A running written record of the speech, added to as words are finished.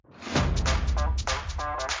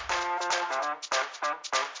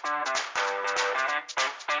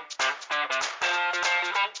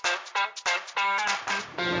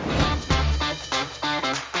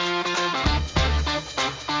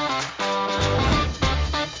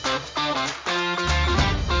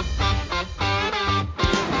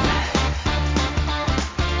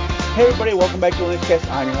Hey everybody, welcome back to the Linux Cast.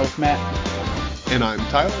 I'm your host Matt. And I'm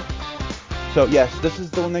Tyler. So yes, this is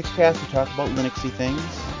the Linux Cast. We talk about Linuxy things,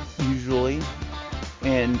 usually.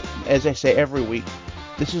 And as I say every week,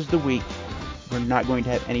 this is the week we're not going to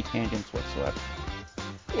have any tangents whatsoever.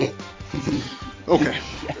 Okay.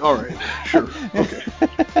 All right. Sure. Okay.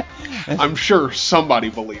 I'm sure somebody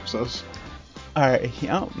believes us. Alright,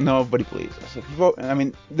 nobody believes us. If you vote, I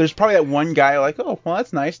mean, there's probably that one guy like, oh, well,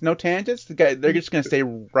 that's nice. No tangents. They're just going to stay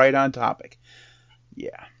right on topic.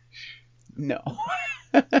 Yeah. No.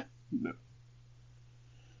 No.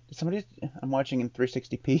 Somebody, I'm watching in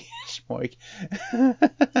 360p. Schmoik.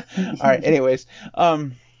 Alright, anyways.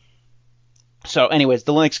 So, anyways,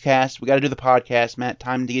 the Linux Cast. We got to do the podcast, Matt.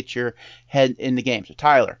 Time to get your head in the game. So,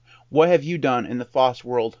 Tyler, what have you done in the FOSS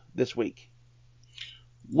world this week?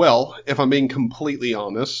 Well, if I'm being completely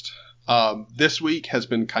honest, this week has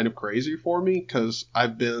been kind of crazy for me because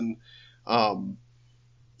I've been out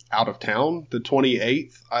of town. The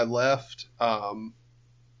 28th, I left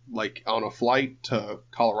like on a flight to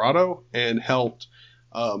Colorado and helped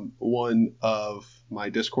one of my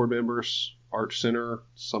Discord members, Arch Center.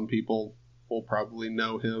 Some people will probably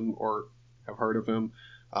know him or have heard of him.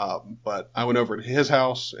 But I went over to his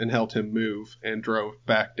house and helped him move and drove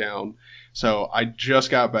back down. So I just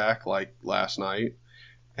got back like last night.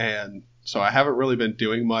 And so I haven't really been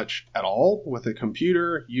doing much at all with the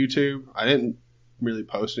computer, YouTube. I didn't really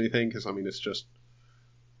post anything because, I mean, it's just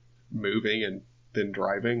moving and then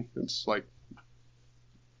driving. It's like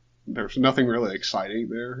there's nothing really exciting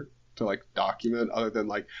there to like document other than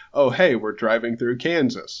like, oh, hey, we're driving through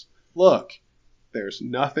Kansas. Look. There's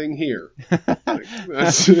nothing here. Like,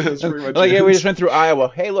 that's pretty much it. Yeah, we just went through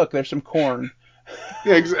Iowa. Hey, look, there's some corn.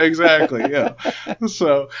 Yeah, exactly, yeah.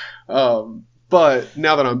 So, but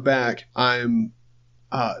now that I'm back, I'm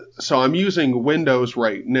using Windows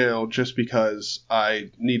right now just because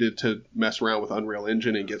I needed to mess around with Unreal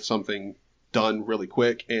Engine and get something done really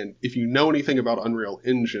quick. And if you know anything about Unreal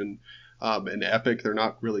Engine and Epic, they're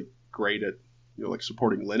not really great at like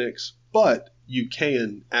supporting Linux, but you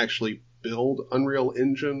can actually build Unreal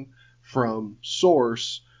Engine from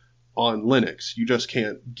source on Linux. You just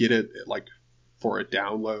can't get it like for a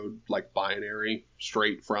download like binary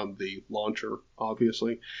straight from the launcher,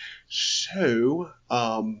 obviously. So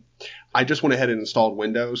I just went ahead and installed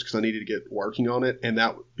Windows because I needed to get working on it, and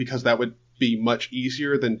that would be much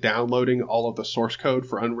easier than downloading all of the source code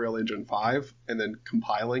for Unreal Engine 5 and then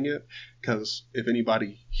compiling it. Because if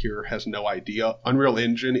anybody here has no idea, Unreal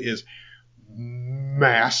Engine is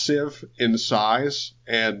massive in size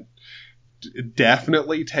and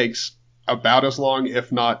definitely takes about as long,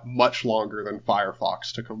 if not much longer, than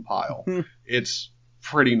Firefox to compile. It's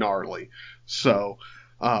pretty gnarly. So,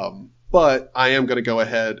 but I am going to go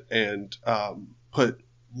ahead and put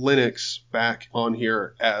Linux back on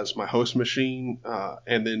here as my host machine,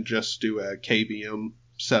 and then just do a KVM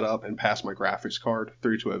setup and pass my graphics card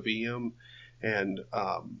through to a VM, and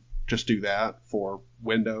just do that for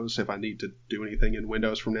Windows if I need to do anything in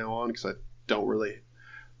Windows from now on, because I don't really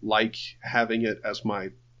like having it as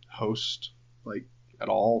my host, like at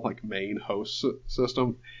all, like main host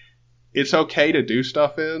system. It's okay to do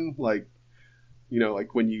stuff in, like, you know,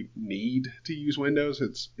 like when you need to use Windows,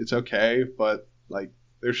 it's okay, but like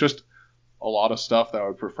there's just a lot of stuff that I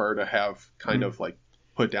would prefer to have kind of like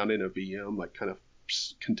put down in a VM, like kind of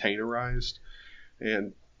containerized,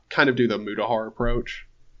 and kind of do the Mutahar approach.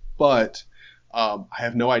 But I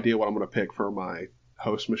have no idea what I'm going to pick for my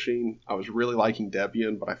host machine. I was really liking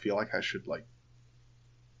Debian, but I feel like I should like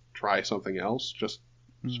try something else, just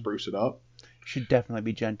spruce it up. Should definitely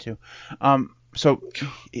be Gen 2. So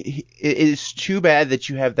it is too bad that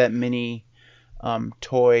you have that mini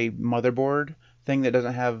toy motherboard thing that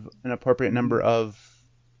doesn't have an appropriate number of,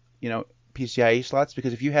 PCIe slots,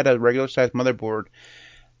 because if you had a regular sized motherboard,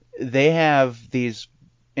 they have these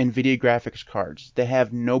NVIDIA graphics cards. They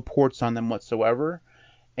have no ports on them whatsoever,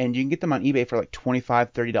 and you can get them on eBay for like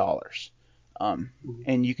 $25, $30.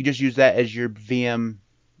 And you can just use that as your VM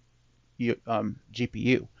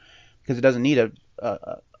GPU, because it doesn't need a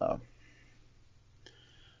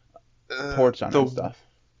ports on it and stuff.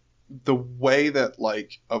 The way that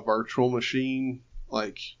like a virtual machine,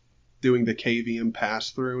 like doing the KVM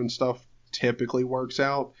pass through and stuff typically works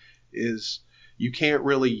out is you can't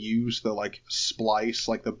really use the like splice,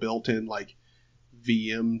 like the built-in like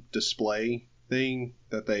VM display thing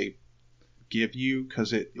that they give you,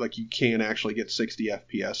 because it like you can't actually get 60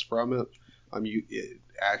 FPS from it.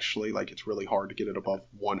 Actually, like, it's really hard to get it above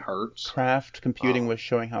 1 hertz. Craft Computing was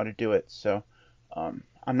showing how to do it, so I'm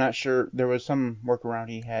not sure. There was some workaround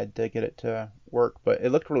he had to get it to work, but it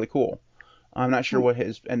looked really cool. I'm not sure what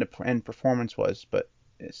his end performance was, but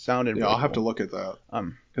It sounded Yeah, really I'll have to cool. look at that.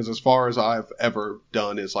 Because as far as I've ever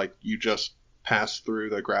done is like you just pass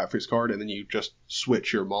through the graphics card and then you just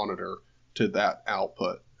switch your monitor to that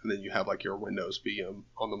output, and then you have like your Windows VM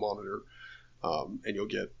on the monitor, and you'll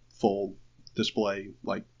get full display,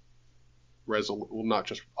 like well, not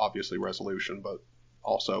just obviously resolution, but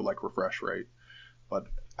also like refresh rate. But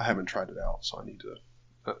I haven't tried it out, so I need to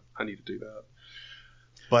do that.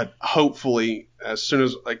 But hopefully, as soon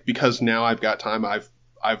as because now I've got time, I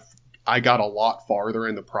got a lot farther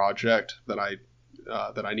in the project that I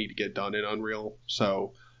need to get done in Unreal.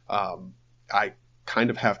 So I kind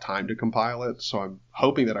of have time to compile it. So I'm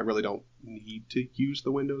hoping that I really don't need to use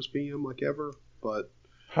the Windows VM like ever. But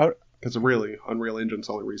because really Unreal Engine's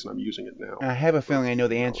the only reason I'm using it now. I have a feeling I know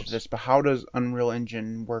the answer to this, but how does Unreal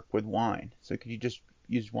Engine work with Wine? So could you just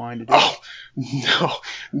use Wine to do it?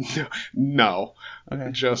 No.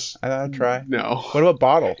 Okay. Just I thought I'd try. No. What about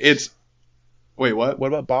Bottles? Wait, what? What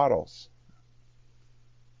about Bottles?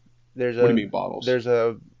 What do you mean Bottles? There's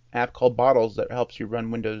a app called Bottles that helps you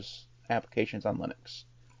run Windows applications on Linux.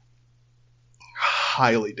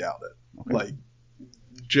 Highly doubt it. Okay.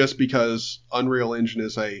 Just because Unreal Engine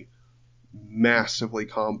is a massively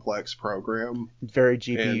complex program. Very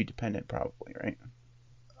GPU dependent, probably, right?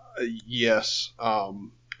 Yes,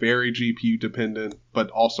 very GPU dependent, but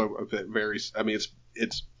also a bit very. I mean,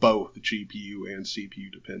 it's both GPU and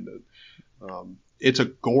CPU dependent. It's a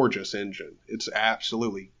gorgeous engine. It's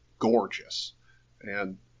absolutely gorgeous,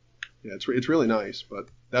 and yeah, it's really nice. But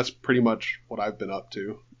that's pretty much what I've been up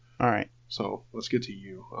to. All right. So let's get to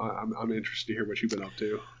you. I'm interested to hear what you've been up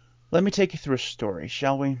to. Let me take you through a story,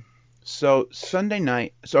 shall we? So Sunday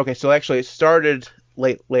night. So actually, it started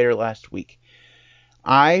later last week.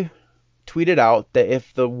 I tweeted out that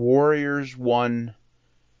if the Warriors won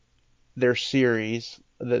their series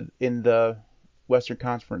in the Western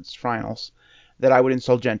Conference Finals, that I would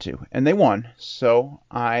install Gentoo, and they won. So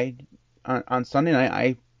on Sunday night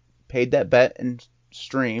I paid that bet and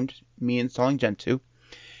streamed me installing Gentoo.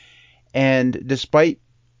 And despite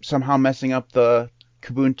somehow messing up the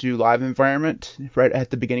Kubuntu live environment right at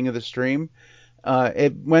the beginning of the stream,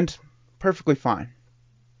 it went perfectly fine.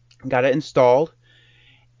 Got it installed,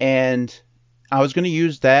 and I was going to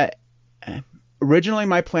use that. Originally,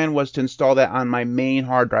 my plan was to install that on my main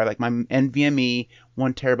hard drive, like my NVMe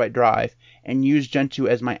 1 terabyte drive, and use Gentoo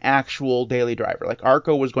as my actual daily driver. Like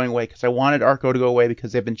Arco was going away because I wanted Arco to go away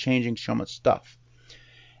because they've been changing so much stuff.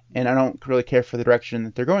 And I don't really care for the direction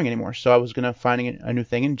that they're going anymore. So I was going to find a new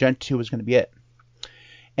thing, and Gentoo was going to be it.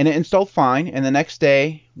 And it installed fine. And the next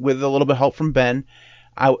day, with a little bit of help from Ben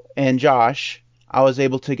and Josh, I was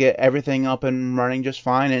able to get everything up and running just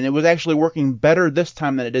fine. And it was actually working better this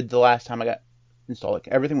time than it did the last time I got installed. Like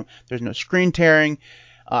everything, there's no screen tearing.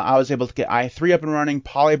 I was able to get i3 up and running,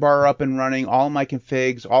 Polybar up and running, all of my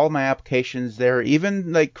configs, all of my applications there,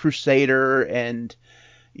 even like Crusader and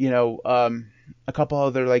a couple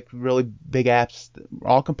other like really big apps,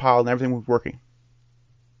 all compiled and everything was working.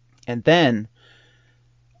 And then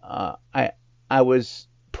I was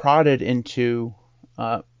prodded into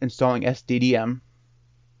installing SDDM,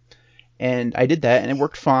 and I did that and it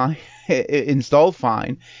worked fine. It installed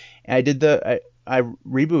fine. And I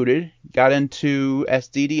rebooted, got into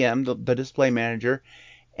SDDM, the display manager,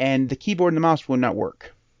 and the keyboard and the mouse would not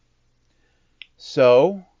work.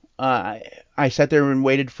 So I sat there and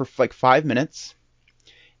waited for like 5 minutes,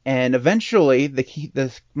 and eventually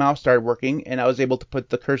the mouse started working, and I was able to put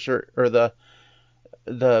the cursor or the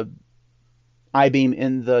I-beam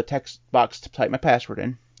in the text box to type my password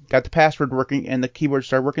in. Got the password working, and the keyboard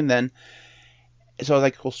started working then. So I was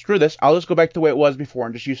like, well, screw this. I'll just go back to the way it was before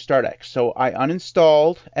and just use StartX. So I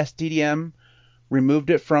uninstalled SDDM,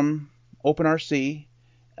 removed it from OpenRC,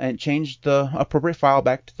 and changed the appropriate file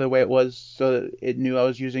back to the way it was so that it knew I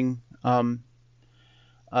was using StartX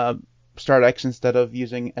instead of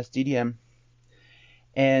using SDDM.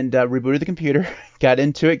 And rebooted the computer, got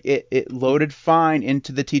into it. It loaded fine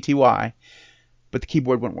into the TTY, but the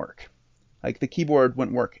keyboard wouldn't work. Like, the keyboard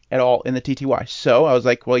wouldn't work at all in the TTY. So I was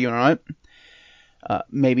like, well, you know what?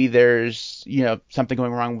 Maybe there's, something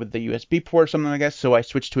going wrong with the USB port or something like that. So I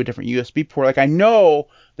switched to a different USB port. Like, I know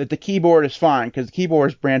that the keyboard is fine because the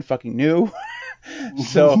keyboard is brand fucking new.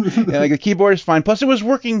 So, the keyboard is fine. Plus, it was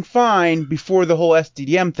working fine before the whole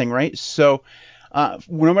SDDM thing, right? So,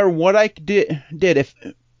 no matter what I did, if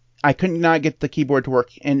I could not get the keyboard to work,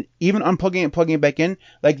 and even unplugging it and plugging it back in,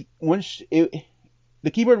 like, once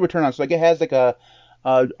the keyboard would turn on. So, like, it has like a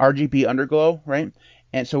RGB underglow, right?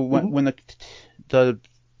 And so when the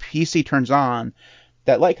PC turns on,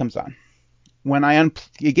 that light comes on. When I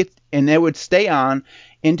and it would stay on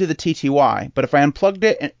into the TTY. But if I unplugged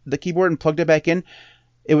it, the keyboard, and plugged it back in,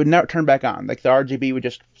 it would never turn back on. Like the RGB would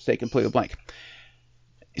just stay completely blank.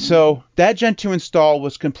 So that Gen 2 install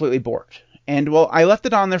was completely borked. And well, I left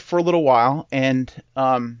it on there for a little while, and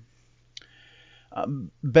Ben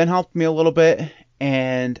helped me a little bit,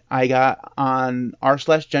 and I got on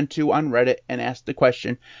r/Gen2 on Reddit and asked the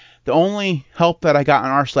question. The only help that I got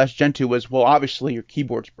on r/Gen2 was, well, obviously your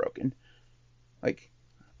keyboard's broken. Like,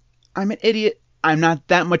 I'm an idiot. I'm not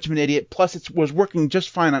that much of an idiot. Plus, it was working just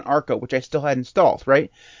fine on Arca, which I still had installed,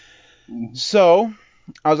 right? So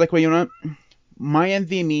I was like, well, you know what? My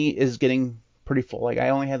NVMe is getting pretty full. Like, I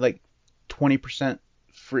only had like 20%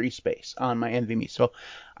 free space on my NVMe. So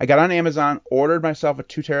I got on Amazon, ordered myself a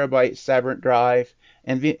 2 terabyte Sabrent drive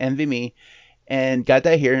NVMe, and got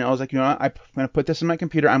that here. And I was like, you know what? I'm going to put this in my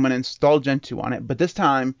computer. I'm going to install Gen 2 on it. But this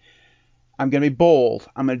time, I'm going to be bold.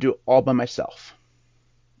 I'm going to do it all by myself.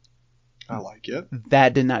 I like it.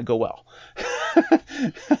 That did not go well.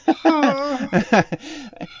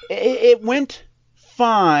 It went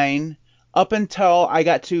fine up until I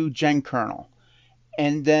got to Gen kernel.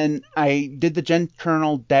 And then I did the Gen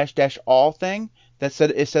kernel -- all thing that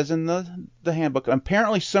says in the handbook.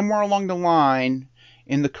 Apparently somewhere along the line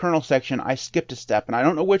in the kernel section I skipped a step, and I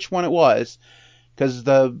don't know which one it was because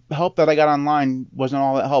the help that I got online wasn't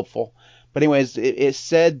all that helpful. But anyways, it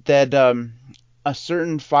said that a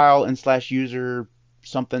certain file in /user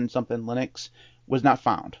something Linux was not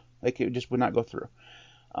found. Like it just would not go through.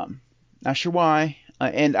 Not sure why.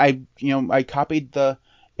 And I copied the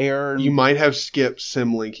error. You might have skipped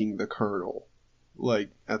symlinking the kernel, like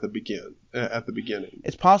at the beginning.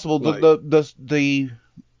 It's possible. Like,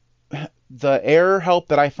 The error help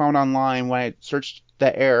that I found online when I searched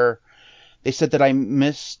the error, they said that I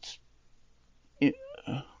missed.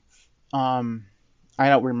 I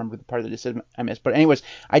don't remember the part that they said I missed, but anyways,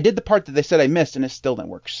 I did the part that they said I missed, and it still didn't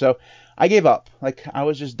work. So I gave up. Like I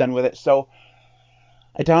was just done with it. So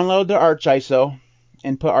I downloaded the Arch ISO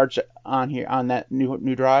and put Arch on here on that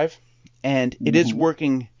new drive, and it is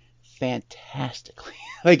working fantastically.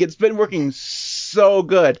 Like it's been working so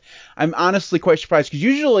good. I'm honestly quite surprised because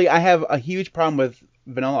usually I have a huge problem with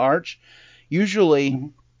vanilla Arch.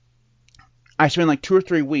 Usually I spend like 2 or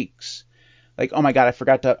 3 weeks. Like, oh my god, I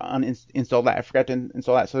forgot to uninstall that. I forgot to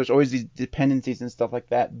install that. So there's always these dependencies and stuff like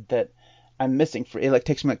that I'm missing. It like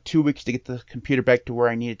takes me like 2 weeks to get the computer back to where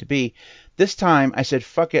I need it to be. This time I said,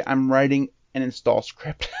 fuck it, I'm writing an install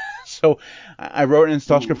script. So I wrote an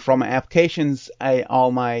install script for all my applications,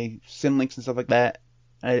 all my symlinks and stuff like that.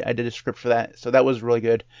 I did a script for that. So that was really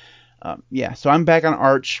good. Yeah, so I'm back on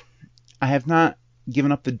Arch. I have not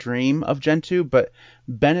given up the dream of Gen 2, but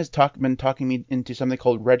Ben has been talking me into something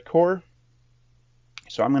called Redcore.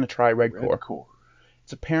 So I'm going to try Redcore.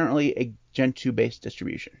 It's apparently a Gen 2 based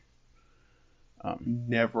distribution.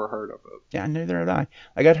 Never heard of it. Yeah, neither had I.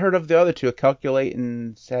 I got heard of the other two, Calculate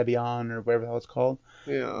and Sabian or whatever the hell it's called.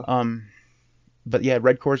 Yeah. But yeah,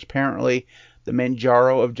 Redcore is apparently the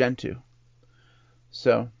Manjaro of Gen 2.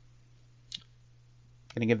 So,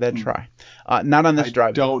 gonna give that a try. Not on this drive.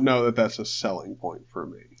 I don't know that that's a selling point for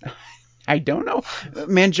me. I don't know.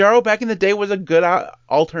 Manjaro back in the day was a good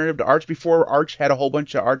alternative to Arch. Before Arch had a whole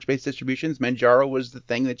bunch of Arch-based distributions, Manjaro was the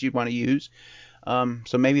thing that you'd want to use.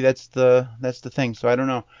 So maybe that's the thing. So I don't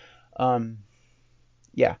know.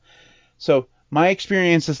 Yeah. So my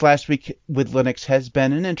experience this last week with Linux has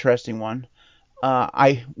been an interesting one.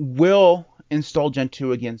 I will install Gen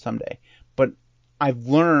 2 again someday, but I've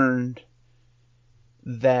learned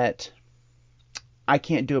that I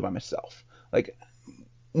can't do it by myself. Like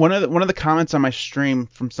one of the comments on my stream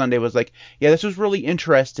from Sunday was like, "Yeah, this was really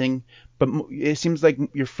interesting, but it seems like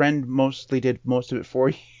your friend mostly did most of it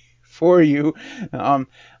for you."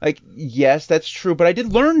 Like yes, that's true, but I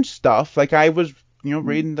did learn stuff. Like I was,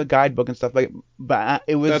 reading the guidebook and stuff like. But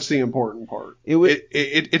it was. That's the important part.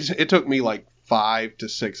 It took me like 5 to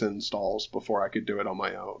 6 installs before I could do it on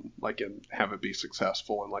my own, like and have it be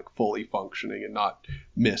successful and like fully functioning and not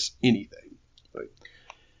miss anything. Like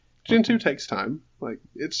Gen 2 takes time. Like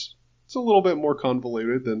it's a little bit more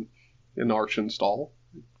convoluted than an Arch install.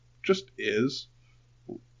 It just is.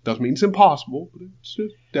 Doesn't mean it's impossible, but it's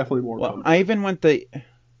just definitely more convoluted. I even went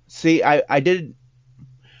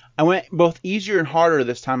I went both easier and harder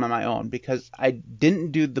this time on my own because I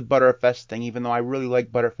didn't do the Btrfs thing, even though I really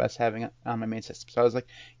like Btrfs having it on my main system. So I was like,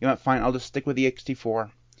 you know what, fine, I'll just stick with the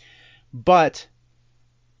ext4. But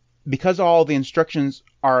because all the instructions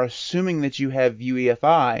are assuming that you have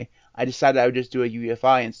UEFI, I decided I would just do a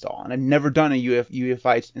UEFI install. And I've never done a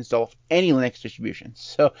UEFI install of any Linux distribution.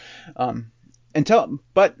 So,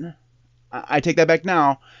 but I take that back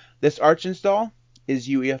now. This Arch install is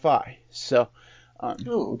UEFI. So,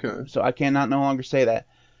 okay. So I cannot no longer say that.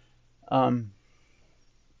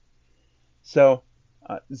 So,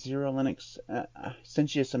 Zero Linux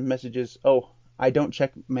sent you some messages. Oh, I don't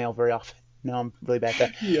check mail very often. No, I'm really bad at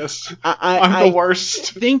that. Yes. I'm the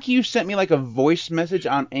worst. I think you sent me like a voice message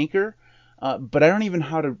on Anchor, but I don't even know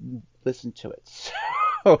how to listen to it.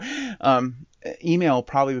 So, email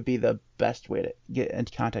probably would be the best way to get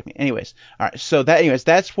and contact me. Anyways, all right. So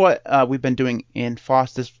that's what we've been doing in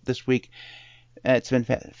FOSS this week. It's been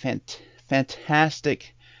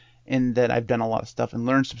fantastic in that I've done a lot of stuff and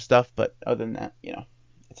learned some stuff, but other than that,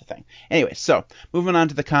 it's a thing. Anyway, so moving on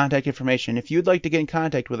to the contact information. If you'd like to get in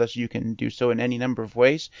contact with us, you can do so in any number of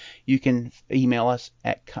ways. You can email us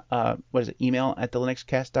at email at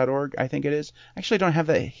thelinuxcast.org, I think it is. Actually, I don't have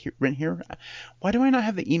that written here. Why do I not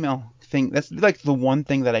have the email thing? That's like the one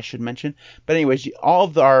thing that I should mention. But anyways, all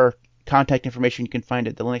of our contact information you can find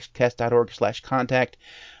at thelinuxcast.org/contact.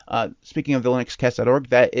 Speaking of thelinuxcast.org,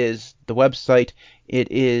 that is the website.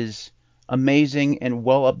 It is amazing and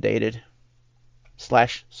well updated.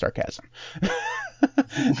 /sarcasm.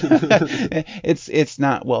 It's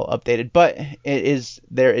not well updated, but it is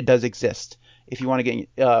there. It does exist. If you want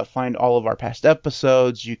to find all of our past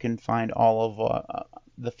episodes, you can find all of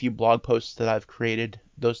the few blog posts that I've created.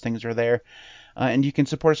 Those things are there. And you can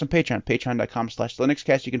support us on Patreon,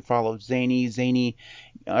 patreon.com/LinuxCast. You can follow Zany.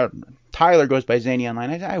 Tyler goes by Zany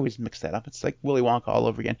Online. I always mix that up. It's like Willy Wonka all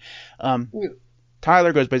over again.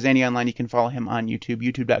 Tyler goes by Zany Online. You can follow him on YouTube,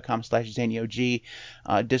 youtube.com/ZanyOG.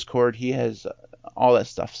 Discord, he has all that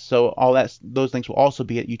stuff. So those links will also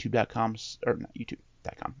be at youtube.com, or not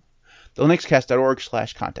youtube.com,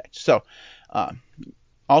 thelinuxcast.org/contact. So,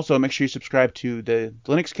 also make sure you subscribe to the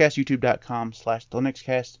Linuxcast,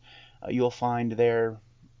 youtube.com/thelinuxcast. You'll find there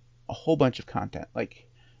a whole bunch of content. Like,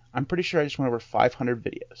 I'm pretty sure I just went over 500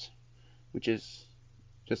 videos, which is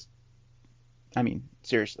just,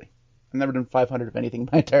 seriously. I've never done 500 of anything in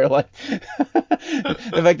my entire life.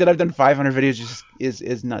 The fact that I've done 500 videos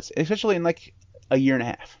is nuts, especially in like a year and a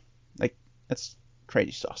half. Like, that's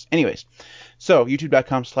crazy sauce. Anyways, so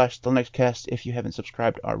youtube.com/thenextcast. If you haven't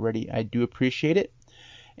subscribed already, I do appreciate it.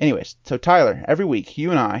 Anyways, so Tyler, every week you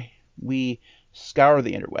and I, we scour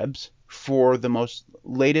the interwebs for the most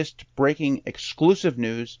latest breaking exclusive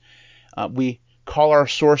news. We call our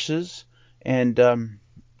sources and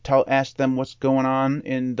ask them what's going on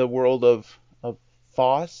in the world of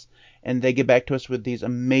FOSS, and they get back to us with these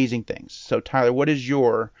amazing things. So, Tyler, what is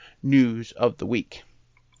your news of the week?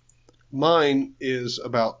 Mine is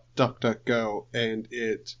about DuckDuckGo and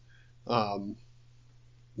it,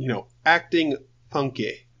 acting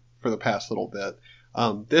funky for the past little bit.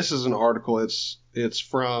 This is an article. It's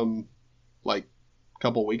from like a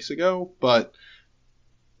couple weeks ago, but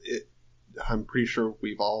I'm pretty sure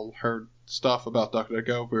we've all heard stuff about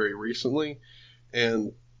DuckDuckGo very recently,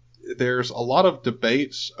 and there's a lot of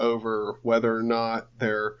debates over whether or not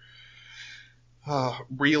they're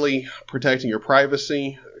really protecting your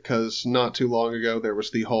privacy, because not too long ago there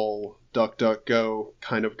was the whole DuckDuckGo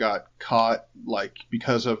kind of got caught, like,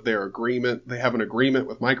 because of their agreement. They have an agreement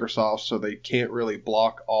with Microsoft, so they can't really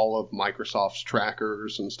block all of Microsoft's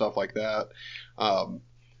trackers and stuff like that.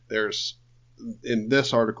 There's in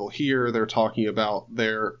this article here, they're talking about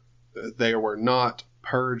they were not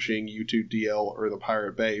purging YouTube DL or the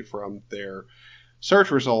Pirate Bay from their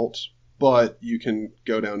search results, but you can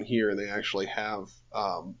go down here and they actually have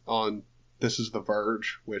on, this is The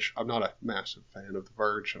Verge, which I'm not a massive fan of The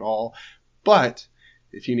Verge at all, but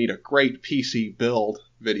if you need a great PC build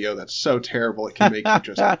video that's so terrible it can make you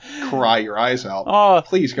just cry your eyes out,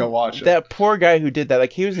 please go watch it. That poor guy who did that,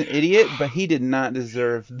 like, he was an idiot, but he did not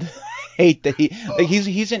deserve the hate that he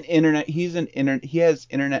he has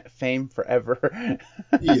internet fame forever.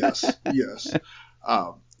 Yes.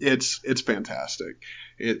 It's fantastic.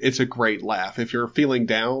 It's a great laugh. If you're feeling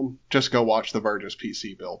down, just go watch The Verge's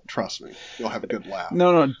PC build. Trust me, you'll have a good laugh.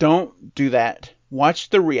 No, don't do that. Watch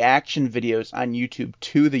the reaction videos on YouTube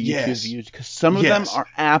to the YouTube views, because some of them are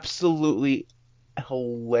absolutely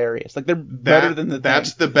hilarious. Like, they're better than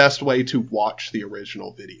That's the best way to watch the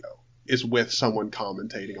original video, is with someone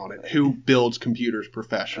commentating on it who builds computers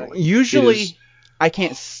professionally. Usually, I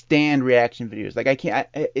can't stand reaction videos. Like, I can't.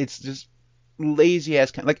 It's just lazy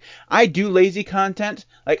ass content. Like, I do lazy content.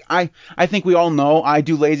 Like, I think we all know I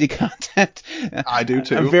do lazy content. I do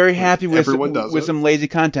too. I'm very happy with with some lazy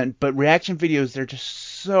content, but reaction videos, they're just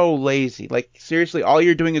so lazy. Like, seriously, all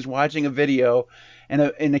you're doing is watching a video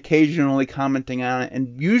and occasionally commenting on it.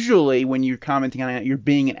 And usually when you're commenting on it, you're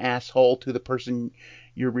being an asshole to the person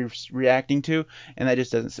you're reacting to, and that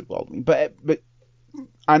just doesn't sit well with me. But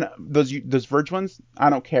those Verge ones, I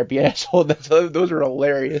don't care. Be an asshole. Those are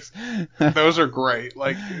hilarious. Those are great.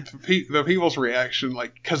 Like the people's reaction,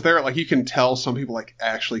 like because they're like you can tell some people like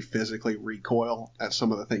actually physically recoil at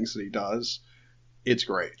some of the things that he does. It's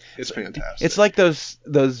great. It's fantastic. It's like those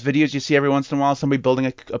videos you see every once in a while. Somebody building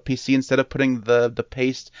a PC, instead of putting the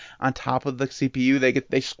paste on top of the CPU,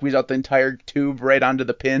 they squeeze out the entire tube right onto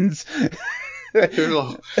the pins.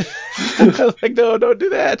 I was like, no, don't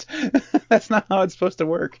do that. That's not how it's supposed to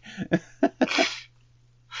work.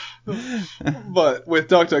 But with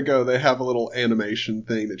DuckDuckGo, they have a little animation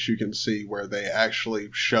thing that you can see where they actually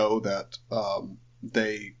show that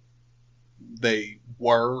they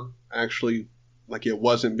were actually like it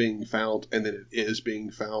wasn't being found, and then it is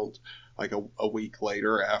being found like a week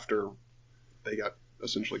later after they got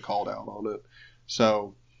essentially called out on it.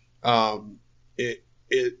 So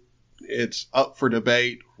it's up for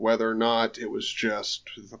debate whether or not it was just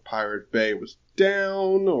the Pirate Bay was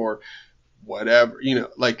down or whatever.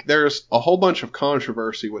 Like there's a whole bunch of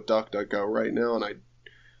controversy with DuckDuckGo right now, and I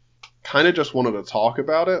kind of just wanted to talk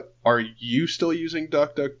about it. Are you still using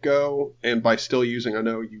DuckDuckGo? And by still using, I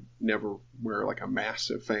know you never were like a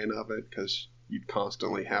massive fan of it because you'd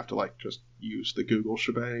constantly have to like just use the Google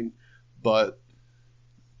shebang. But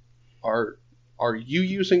are you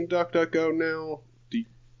using DuckDuckGo now?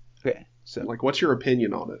 Okay, so like, what's your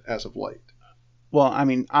opinion on it as of late? Well, I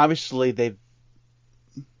mean, obviously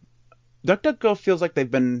DuckDuckGo feels like they've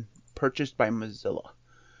been purchased by Mozilla.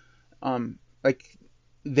 Like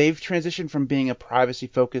they've transitioned from being a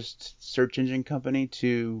privacy-focused search engine company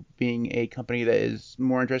to being a company that is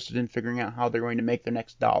more interested in figuring out how they're going to make their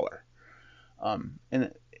next dollar.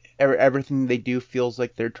 And everything they do feels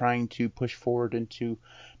like they're trying to push forward into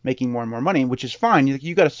making more and more money, which is fine.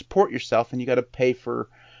 You got to support yourself and you got to pay for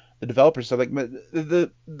the developers. So like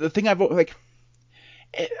the thing I've like.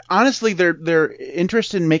 Honestly, their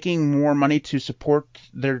interest in making more money to support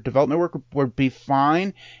their development work would be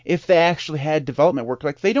fine if they actually had development work.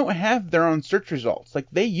 Like they don't have their own search results. Like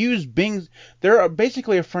they use Bing. They're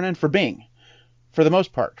basically a front end for Bing, for the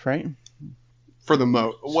most part, right? For the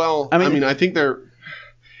well, I mean, I think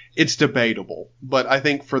it's debatable, but I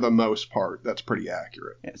think for the most part, that's pretty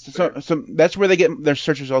accurate. Yeah, so that's where they get their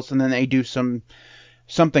search results, and then they do something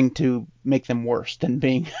to make them worse than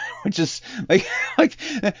Bing, which is like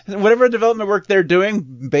whatever development work they're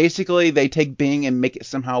doing, basically they take Bing and make it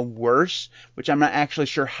somehow worse, which I'm not actually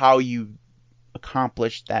sure how you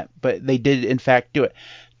accomplished that, but they did in fact do it.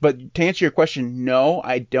 But to answer your question, no,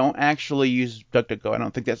 I don't actually use DuckDuckGo. I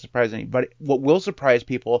don't think that surprises anybody. What will surprise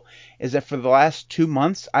people is that for the last 2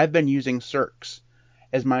 months, I've been using Cirx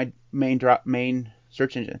as my main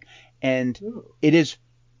search engine, and it is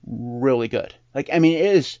really good. Like, I mean,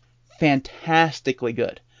 it is fantastically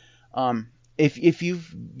good. If you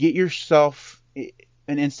get yourself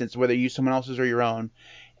an instance, whether you use someone else's or your own,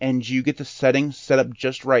 and you get the settings set up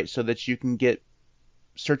just right so that you can get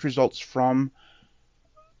search results from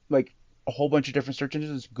like a whole bunch of different search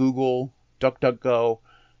engines, Google, DuckDuckGo,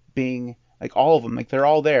 Bing, like all of them, like they're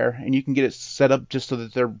all there, and you can get it set up just so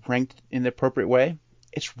that they're ranked in the appropriate way.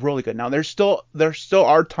 It's really good. Now there still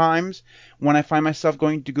are times when I find myself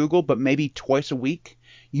going to Google, but maybe twice a week.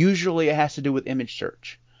 Usually it has to do with image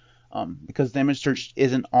search, because the image search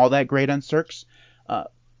isn't all that great on Cirx.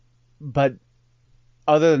 But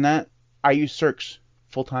other than that, I use Cirx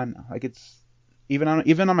full time now. Like it's even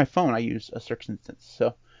on my phone, I use a Cirx instance.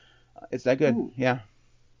 So it's that good. Ooh. Yeah.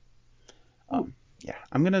 Yeah.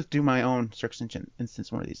 I'm gonna do my own Cirx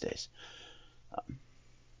instance one of these days.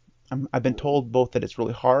 I've been told both that it's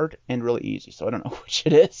really hard and really easy, so I don't know which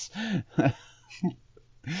it is.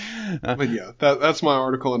 But yeah, that's my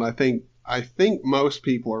article, and I think most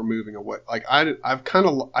people are moving away. Like I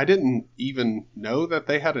didn't even know that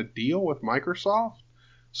they had a deal with Microsoft,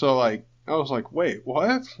 so like I was like, wait,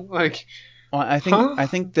 what? Like, Well, huh? I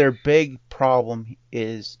think their big problem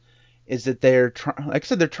is that like I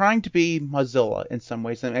said, they're trying to be Mozilla in some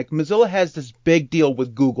ways. And like Mozilla has this big deal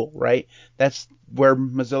with Google, right? That's where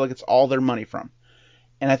Mozilla gets all their money from.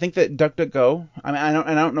 And I think that DuckDuckGo, I mean,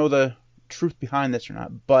 I don't know the truth behind this or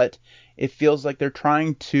not, but it feels like they're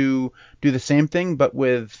trying to do the same thing, but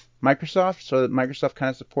with Microsoft, so that Microsoft kind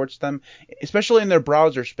of supports them, especially in their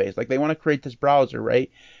browser space. Like they want to create this browser,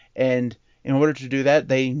 right? And in order to do that,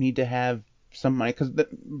 they need to have some money, because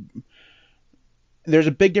there's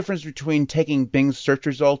a big difference between taking Bing's search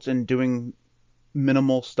results and doing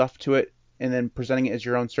minimal stuff to it and then presenting it as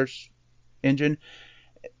your own search engine,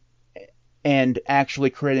 and actually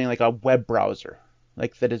creating like a web browser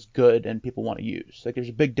like that is good and people want to use. Like there's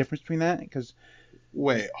a big difference between that, because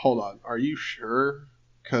Wait, hold on. Are you sure?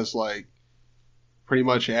 Because like pretty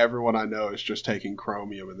much everyone I know is just taking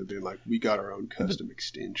Chromium and they're being like, we got our own custom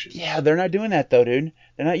extensions. Yeah, they're not doing that though, dude.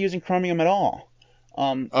 They're not using Chromium at all.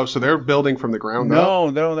 Oh, so they're building from the ground No,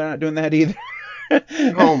 up? no, they're not doing that either.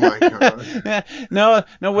 Oh my god. No.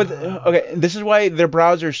 Okay, this is why their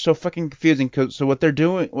browser is so fucking confusing. So what they're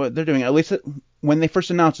doing, at least when they first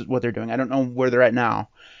announced what they're doing, I don't know where they're at now,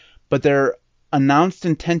 but their announced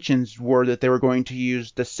intentions were that they were going to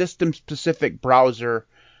use the system-specific browser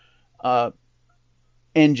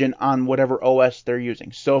engine on whatever OS they're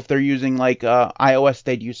using. So if they're using like iOS,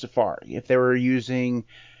 they'd use Safari. If they were using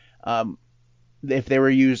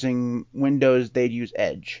Windows, they'd use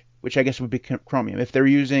Edge, which I guess would be Chromium. If they're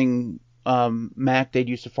using Mac, they'd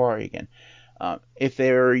use Safari again. If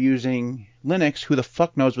they're using Linux, who the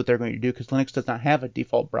fuck knows what they're going to do, because Linux does not have a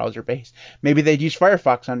default browser base. Maybe they'd use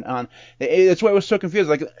Firefox on. That's why I was so confused.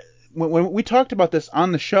 Like when we talked about this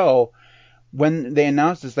on the show, when they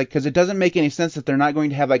announced this, like, because it doesn't make any sense that they're not going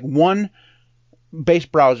to have like one base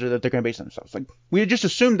browser that they're going to base themselves. Like we just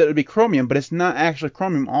assumed that it would be Chromium, but it's not actually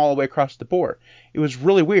Chromium all the way across the board. It was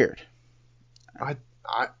really weird.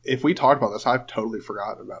 If we talked about this, I've totally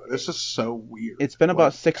forgotten about it. This is so weird. It's been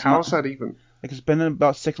about 6 months. How's that even? Like it's been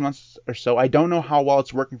about 6 months or so. I don't know how well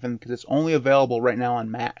it's working for them because it's only available right now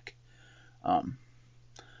on Mac. I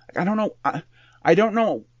don't know. I don't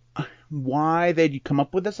know why they'd come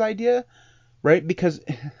up with this idea, right? Because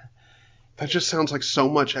that just sounds like so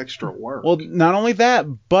much extra work. Well, not only that,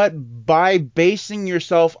 but by basing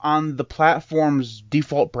yourself on the platform's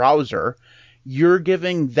default browser, you're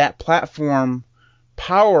giving that platform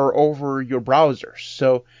power over your browser.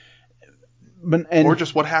 So, or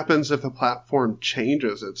just what happens if the platform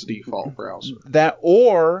changes its default browser? That,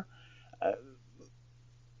 or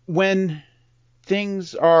when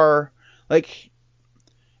things are like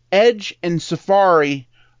Edge and Safari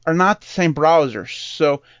are not the same browsers,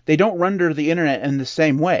 so they don't render the internet in the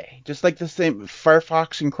same way. Just like the same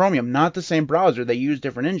Firefox and Chromium, not the same browser. They use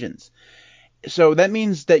different engines. So that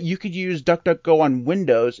means that you could use DuckDuckGo on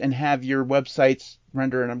Windows and have your websites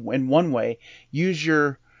render in one way. Use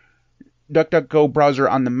your DuckDuckGo browser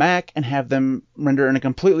on the Mac and have them render in a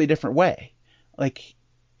completely different way. Like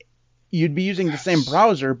you'd be using the same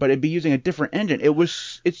browser, but it'd be using a different engine.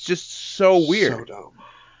 It's just so weird. So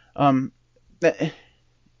dumb.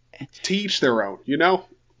 To each their own, you know?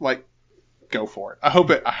 Like, go for it. I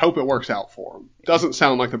hope it works out for them. Doesn't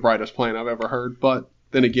sound like the brightest plan I've ever heard, but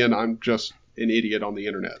then again, I'm just an idiot on the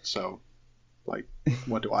internet, so, like,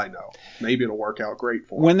 what do I know? Maybe it'll work out great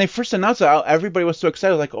for them. When they first announced it, everybody was so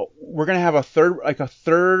excited, like, oh, we're going to have a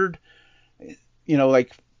third,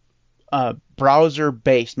 browser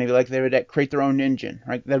based, maybe like they would create their own engine,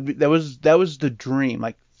 right? That was the dream.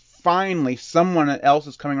 Like, finally, someone else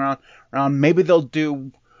is coming around. Maybe they'll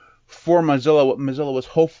do for Mozilla what Mozilla was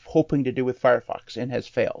hoping to do with Firefox and has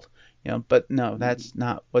failed, but no, that's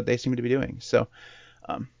not what they seem to be doing. So,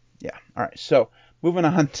 yeah. All right. So moving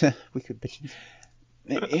on to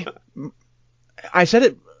I said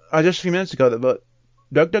it just a few minutes ago but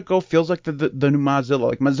DuckDuckGo feels like the new Mozilla.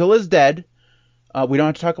 Like Mozilla's dead. We don't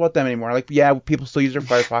have to talk about them anymore. Like yeah, people still use their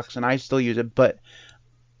Firefox and I still use it, but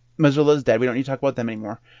Mozilla's dead. We don't need to talk about them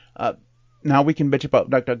anymore. Now we can bitch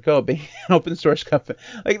about DuckDuckGo being an open source company,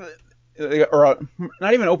 or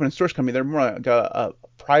not even an open source company. They're more like a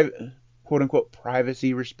private, quote unquote,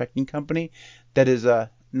 privacy respecting company that is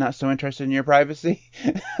not so interested in your privacy.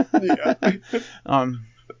 Yeah.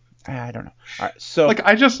 I don't know. All right, so like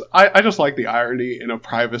I just like the irony in a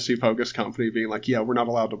privacy focused company being like, yeah, we're not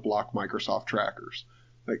allowed to block Microsoft trackers.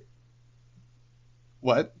 Like,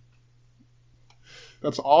 what?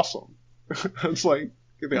 That's awesome. It's like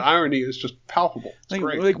the irony is just palpable. It's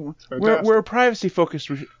great. Like we're a privacy focused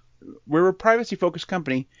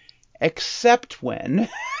company, except when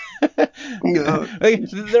like,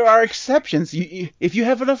 there are exceptions. If you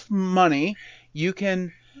have enough money, you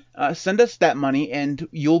can send us that money, and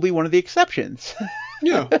you'll be one of the exceptions.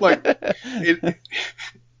 Yeah, like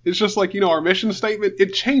it's just like our mission statement.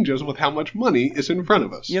 It changes with how much money is in front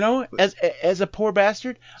of us. As a poor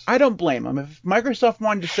bastard, I don't blame them. If Microsoft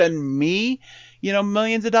wanted to send me,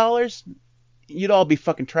 millions of dollars, you'd all be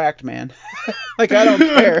fucking tracked, man. Like I don't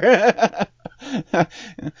care. Like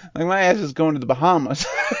my ass is going to the Bahamas.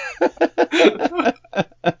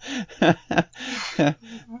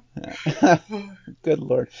 Good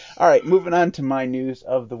Lord. All right, moving on to my news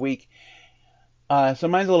of the week. So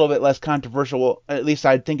mine's a little bit less controversial, at least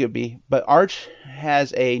I'd think it would be. But Arch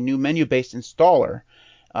has a new menu-based installer.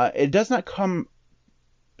 It does not come...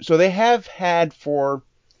 So they have had for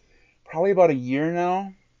probably about a year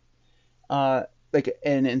now like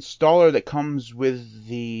an installer that comes with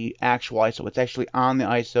the actual ISO. It's actually on the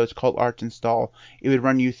ISO. It's called Arch Install. It would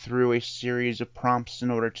run you through a series of prompts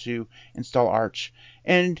in order to install Arch.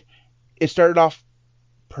 And it started off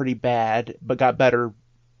pretty bad, but got better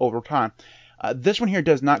over time. This one here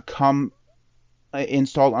does not come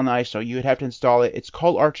installed on the ISO. You would have to install it. It's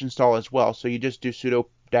called Arch Install as well. So you just do sudo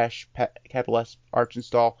dash capital S Arch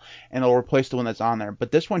Install, and it'll replace the one that's on there.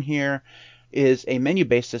 But this one here is a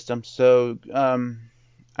menu-based system. So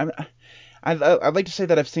I'd like to say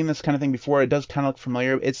that I've seen this kind of thing before. It does kind of look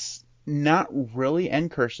familiar. It's not really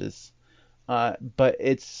ncurses, but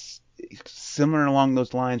it's similar along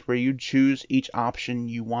those lines where you choose each option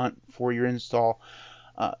you want for your install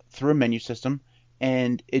through a menu system,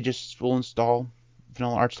 and it just will install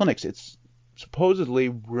vanilla Arch Linux. It's supposedly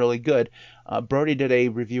really good. Brody did a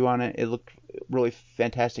review on it. It looked really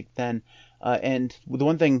fantastic then. And the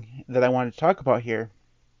one thing that I wanted to talk about here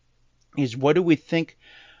is, what do we think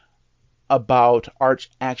about Arch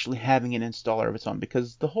actually having an installer of its own?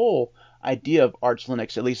 Because the whole idea of Arch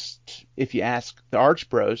Linux, at least if you ask the Arch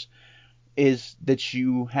bros, is that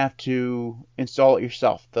you have to install it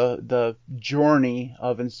yourself. The journey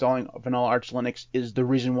of installing vanilla Arch Linux is the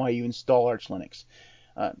reason why you install Arch Linux.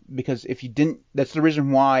 Because if you didn't, that's the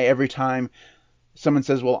reason why every time someone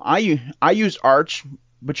says, well, I use Arch,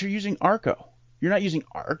 but you're using Arco. You're not using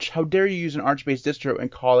Arch. How dare you use an Arch-based distro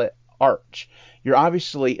and call it Arch? You're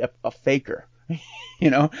obviously a faker,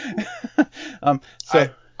 you know? So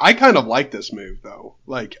I kind of like this move, though.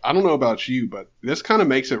 Like, I don't know about you, but this kind of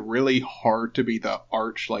makes it really hard to be the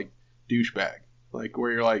Arch, like, douchebag. Like,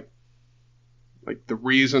 where you're like, the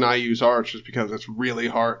reason I use Arch is because it's really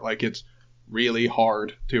hard. Like, it's really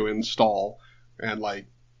hard to install, and like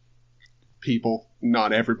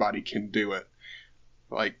not everybody can do it.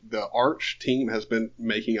 Like, the Arch team has been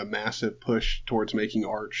making a massive push towards making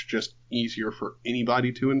Arch just easier for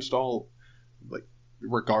anybody to install, like,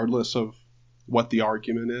 regardless of what the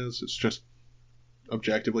argument is. It's just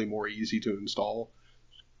objectively more easy to install.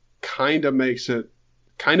 Kind of makes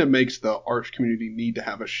the Arch community need to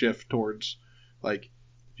have a shift towards, like,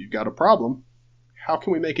 if you've got a problem, how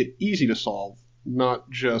can we make it easy to solve? Not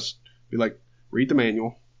just be like, read the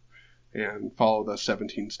manual and follow the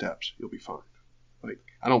 17 steps. You'll be fine. Like,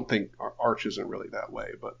 I don't think Arch isn't really that way,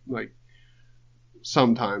 but like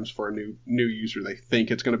sometimes for a new user, they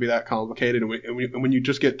think it's going to be that complicated, and when you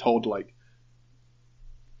just get told to, like,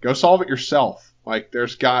 go solve it yourself. Like,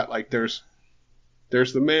 there's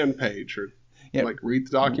the man page, or like, read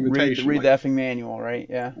the documentation. Read the effing manual, right?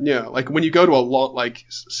 Yeah. Yeah, like when you go to a lot, like,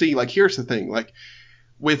 see, like, here's the thing, like,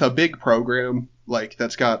 with a big program, like,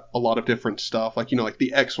 that's got a lot of different stuff, like, like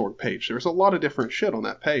the Xorg page, there's a lot of different shit on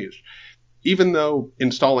that page. Even though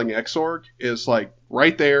installing Xorg is, like,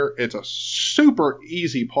 right there, it's a super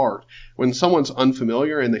easy part. When someone's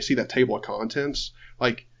unfamiliar and they see that table of contents,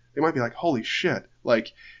 like, they might be like, holy shit.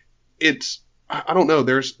 Like, I don't know,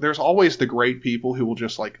 there's always the great people who will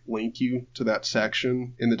just, like, link you to that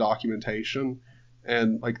section in the documentation.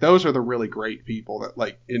 And, like, those are the really great people that,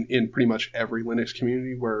 like, in pretty much every Linux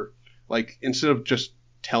community, where, like, instead of just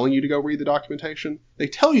telling you to go read the documentation, they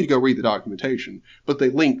tell you to go read the documentation, but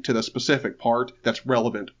they link to the specific part that's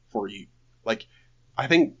relevant for you. Like, I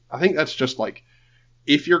think that's just, like,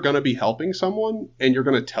 if you're going to be helping someone and you're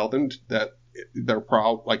going to tell them that their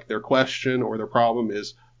question or their problem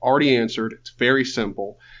is already answered, it's very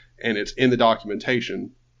simple, and it's in the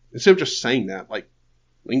documentation, instead of just saying that, like,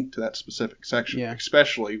 link to that specific section. Yeah.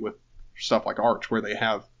 Especially with stuff like Arch, where they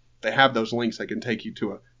have those links that can take you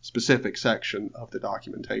to a specific section of the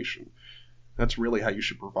documentation. That's really how you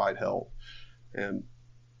should provide help. And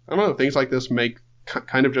I don't know, things like this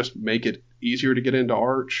kind of just make it easier to get into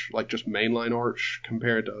Arch, like just mainline Arch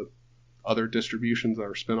compared to other distributions that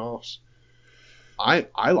are spinoffs. I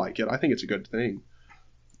like it. I think it's a good thing.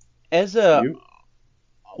 As a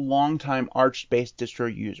long-time Arch-based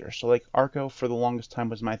distro user, so like Arco for the longest time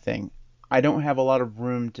was my thing, I don't have a lot of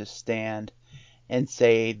room to stand and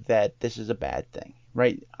say that this is a bad thing,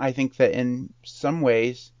 right? I think that in some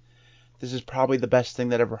ways, this is probably the best thing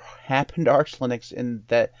that ever happened to Arch Linux, in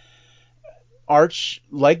that Arch,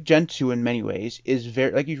 like Gentoo in many ways, is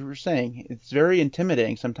very, like you were saying, it's very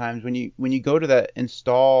intimidating sometimes when you go to that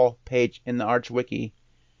install page in the Arch wiki.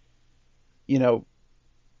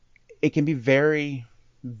 It can be very,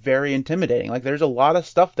 very intimidating. Like, there's a lot of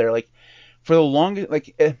stuff there. Like, for the longest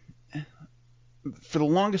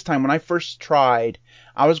time, when I first tried,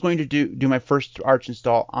 I was going to do my first Arch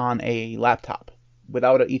install on a laptop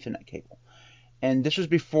without an Ethernet cable, and this was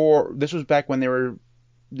back when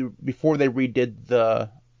before they redid the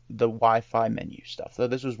Wi-Fi menu stuff. So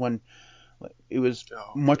this was when it was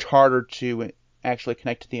much harder to actually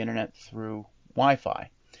connect to the internet through Wi-Fi.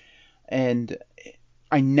 And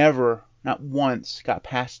I never, not once, got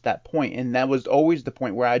past that point, and that was always the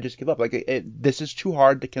point where I just give up. Like, this is too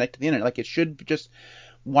hard to connect to the internet. Like, it should just.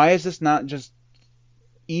 Why is this not just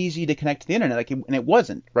easy to connect to the internet? Like, and it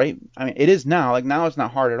wasn't, right? I mean, it is now. Like, now it's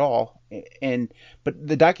not hard at all. But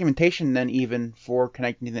the documentation then, even for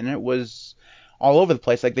connecting to the internet, was all over the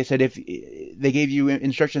place. Like, they said, if they gave you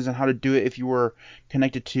instructions on how to do it if you were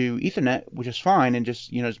connected to Ethernet, which is fine, and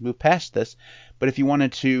just move past this. But if you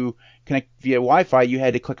wanted to connect via Wi-Fi, you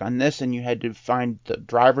had to click on this, and you had to find the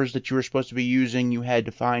drivers that you were supposed to be using. You had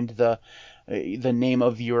to find the name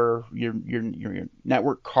of your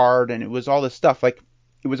network card, and it was all this stuff. Like,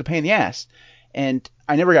 it was a pain in the ass, and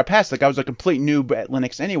I never got past. Like, I was a complete noob at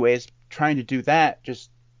Linux, anyways. Trying to do that just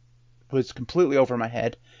was completely over my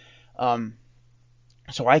head.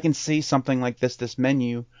 So I can see something like this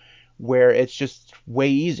menu, where it's just way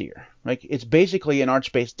easier. Like, it's basically an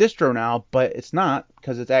Arch-based distro now, but it's not,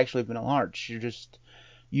 because it's actually vanilla Arch.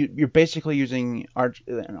 You're basically using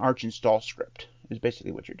an Arch install script is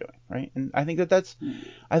basically what you're doing, right? And I think that's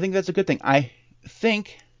a good thing. I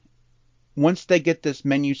think once they get this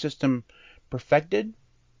menu system perfected,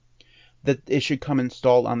 that it should come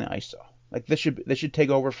installed on the ISO. Like, this should take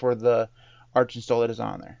over for the Arch install that is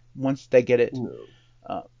on there once they get it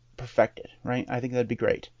perfected, right? I think that'd be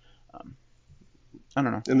great. I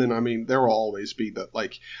don't know. And then, I mean, there will always be that,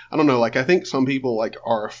 like, I don't know, like, I think some people, like,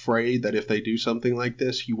 are afraid that if they do something like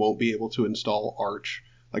this, you won't be able to install Arch,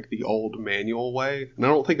 like, the old manual way. And I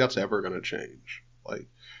don't think that's ever going to change. Like,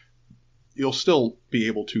 you'll still be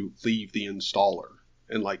able to leave the installer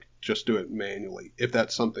and, like, just do it manually if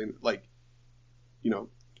that's something, like,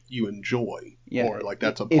 you enjoy. Yeah. Or, like,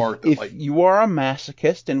 that's a part that, if like... you are a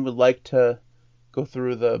masochist and would like to go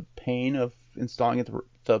through the pain of installing it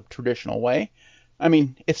the traditional way, I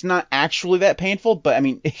mean, it's not actually that painful, but I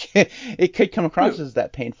mean, it could come across as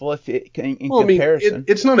that painful if in comparison. I mean,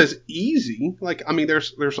 it's not as easy. Like, I mean,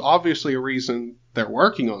 there's obviously a reason they're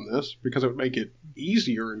working on this, because it would make it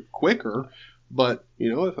easier and quicker. But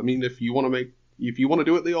if you want to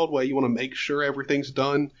do it the old way, you want to make sure everything's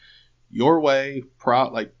done your way,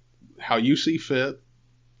 like how you see fit.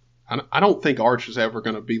 I don't think Arch is ever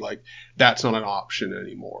going to be like, that's not an option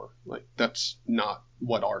anymore. Like, that's not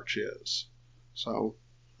what Arch is. So,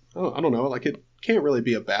 I don't know. Like, it can't really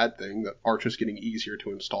be a bad thing that Arch is getting easier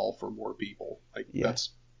to install for more people. Like, it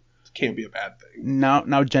can't be a bad thing.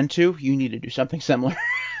 Now, Gentoo, you need to do something similar.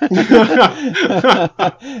 You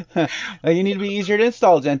need to be easier to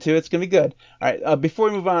install, Gentoo. It's going to be good. All right. Before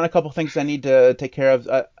we move on, a couple things I need to take care of.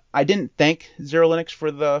 I didn't thank Zero Linux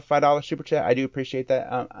for the $5 super chat. I do appreciate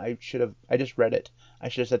that. I just read it. I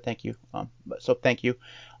should have said thank you. So thank you.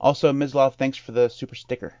 Also, Mislov, thanks for the super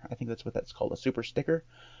sticker. I think that's what that's called, a super sticker.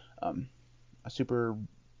 A super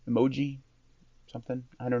emoji, something.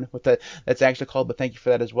 I don't know what that's actually called, but thank you for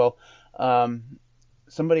that as well.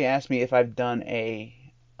 Somebody asked me if I've done an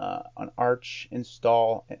Arch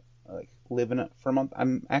install, like living it for a month.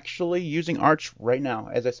 I'm actually using Arch right now,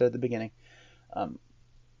 as I said at the beginning.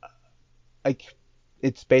 Like,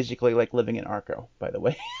 it's basically like living in Arco, by the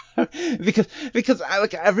way, because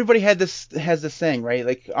everybody has this saying, right?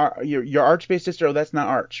 Like, your Arch-based distro, that's not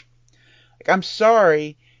Arch. Like, I'm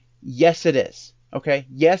sorry, yes it is. Okay,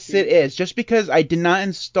 yes it is. Just because I did not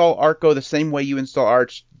install Arco the same way you install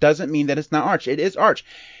Arch doesn't mean that it's not Arch. It is Arch.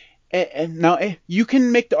 And now you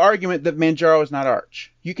can make the argument that Manjaro is not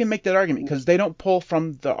Arch. You can make that argument because they don't pull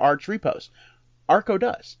from the Arch repos. Arco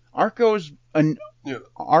does. Arco's I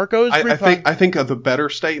think the better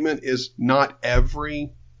statement is not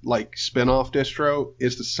every like spin-off distro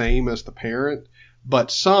is the same as the parent,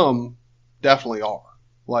 but some definitely are.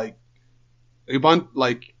 Like Ubuntu,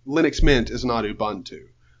 like Linux Mint is not Ubuntu,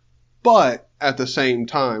 but at the same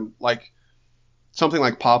time, like something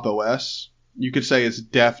like Pop! OS, you could say it's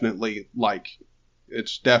definitely Ubuntu.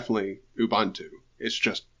 It's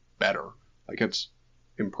just better. Like, it's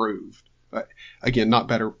improved. Again, not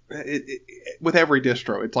better. With every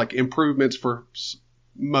distro, it's like improvements for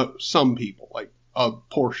some people, like a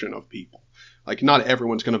portion of people. Like, not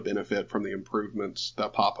everyone's going to benefit from the improvements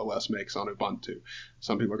that Pop! OS makes on Ubuntu.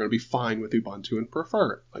 Some people are going to be fine with Ubuntu and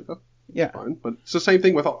prefer it. Like, that's fine. But it's the same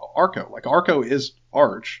thing with Arco. Like, Arco is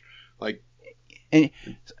Arch. Like, and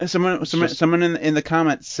someone in the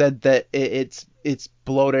comments said that it's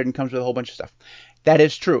bloated and comes with a whole bunch of stuff. That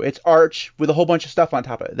is true. It's Arch with a whole bunch of stuff on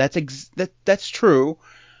top of it. That's true.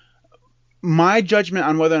 My judgment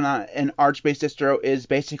on whether or not an Arch-based distro is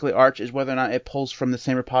basically Arch is whether or not it pulls from the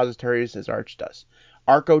same repositories as Arch does.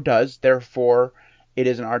 Arco does, therefore it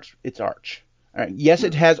is an Arch. It's Arch. Yes,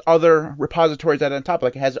 it has other repositories out on top.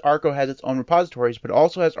 Like Arco has its own repositories, but it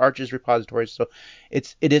also has Arch's repositories. So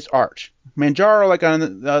it is Arch. Manjaro, like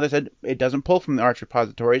on the other side, it doesn't pull from the Arch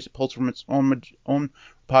repositories. It pulls from its own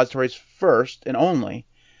repositories first and only.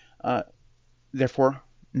 Therefore,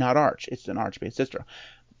 not Arch. It's an Arch-based distro.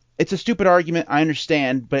 It's a stupid argument, I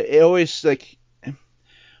understand, but it always like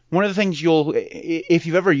one of the things if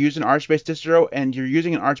you've ever used an Arch-based distro and you're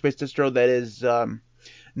using an Arch-based distro that is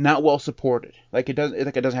not well supported. Like it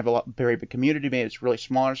doesn't have a very big community. Maybe it's really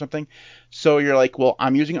small or something. So you're like, well,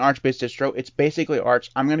 I'm using an Arch-based distro. It's basically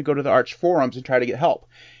Arch. I'm going to go to the Arch forums and try to get help.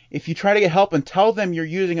 If you try to get help and tell them you're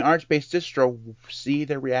using an Arch-based distro, see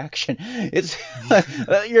their reaction. It's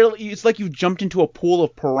it's like you've jumped into a pool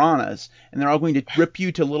of piranhas and they're all going to rip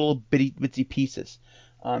you to little bitsy pieces.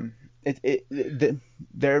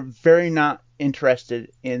 They're very not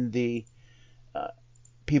interested in the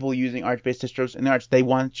people using Arch-based distros in the Arch. They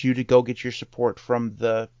want you to go get your support from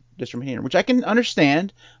the distro maintainer, which I can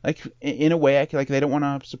understand. Like in a way, like they don't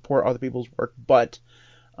want to support other people's work, but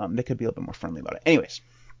they could be a little bit more friendly about it. Anyways,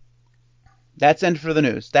 that's it for the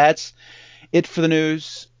news. That's it for the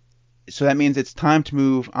news. So that means it's time to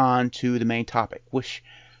move on to the main topic, which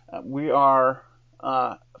we are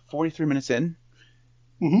 43 minutes in.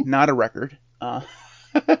 Mm-hmm. Not a record.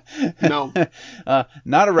 No.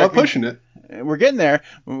 Not a record. I'm pushing it. We're getting there.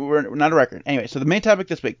 We're not a record. Anyway, so the main topic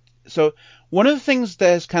this week. So one of the things that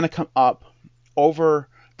has kind of come up over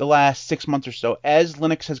the last 6 months or so as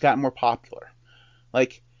Linux has gotten more popular,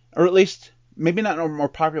 like, or at least maybe not more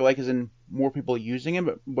popular, like as in more people using it,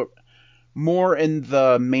 but more in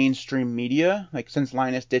the mainstream media, like since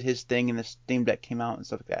Linus did his thing and the Steam Deck came out and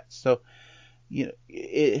stuff like that. So,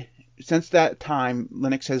 since that time,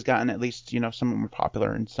 Linux has gotten at least, somewhat more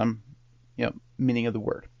popular in some, meaning of the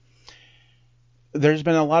word. There's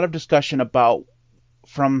been a lot of discussion about,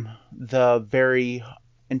 from the very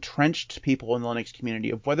entrenched people in the Linux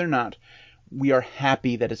community, of whether or not we are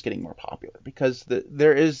happy that it's getting more popular. Because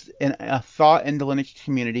there is a thought in the Linux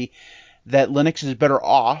community that Linux is better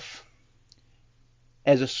off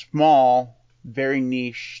as a small, very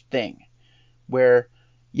niche thing. Where,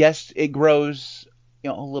 yes, it grows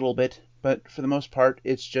a little bit, but for the most part,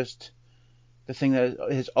 it's just the thing that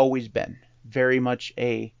it has always been. Very much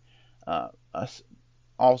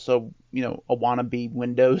also, a wannabe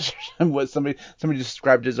Windows. What somebody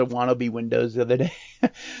described as a wannabe Windows the other day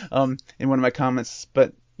in one of my comments.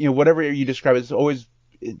 But whatever you describe, it's always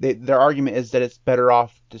their argument is that it's better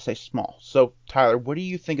off to say small. So Tyler, what do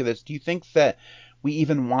you think of this? Do you think that we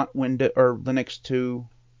even want Windows or Linux to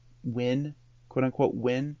win, quote unquote,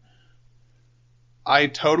 win? I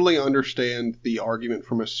totally understand the argument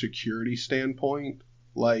from a security standpoint.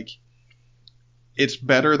 Like, it's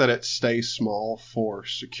better that it stays small for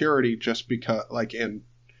security, just because, like, and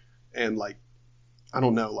like, I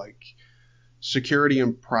don't know, like, security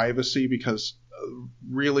and privacy, because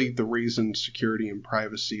really the reason security and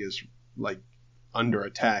privacy is, like, under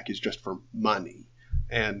attack is just for money.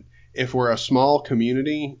 And if we're a small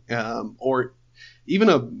community, or even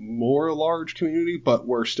a more large community, but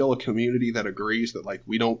we're still a community that agrees that, like,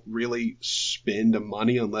 we don't really spend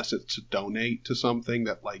money unless it's to donate to something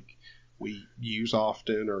that, like, we use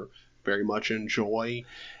often or very much enjoy.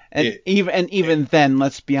 And even then,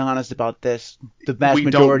 let's be honest about this. The vast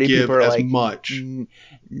majority of people are like, much.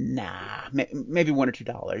 Nah, maybe $1 or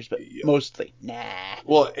 $2, but mostly, nah.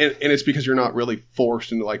 Well, and it's because you're not really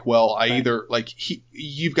forced into, like, well, either, like,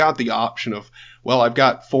 you've got the option of, well, I've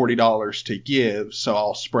got $40 to give, so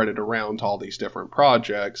I'll spread it around to all these different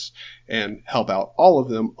projects and help out all of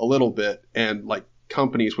them a little bit. And, like,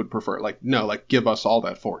 companies would prefer, like, no, like, give us all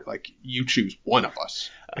that for it. Like, you choose one of us,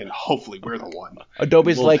 and hopefully we're the one.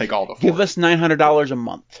 Adobe's we'll like, give us $900 a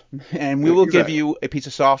month, and we will give you a piece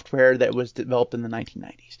of software that was developed in the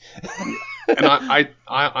 1990s. And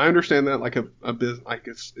I understand that, like, a business, like,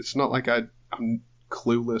 it's not like I'm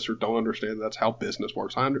clueless or don't understand that's how business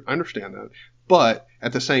works. I understand that, but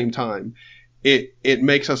at the same time, it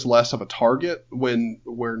makes us less of a target when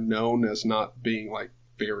we're known as not being, like,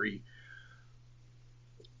 very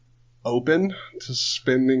open to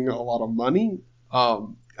spending a lot of money.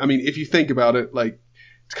 I mean, if you think about it, like,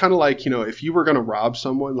 it's kind of like, if you were going to rob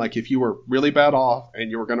someone, like, if you were really bad off and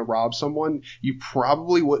you were going to rob someone, you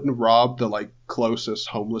probably wouldn't rob the, like, closest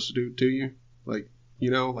homeless dude to you. Like,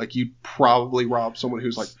 like, you'd probably rob someone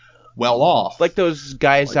who's, like, well off. Like those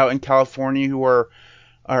guys out in California who are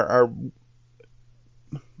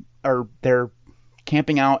they're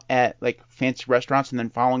camping out at like fancy restaurants and then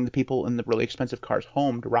following the people in the really expensive cars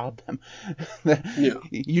home to rob them. Yeah.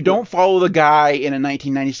 You don't follow the guy in a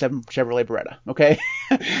 1997 Chevrolet Beretta, okay?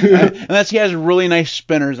 Unless he has really nice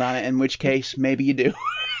spinners on it, in which case maybe you do.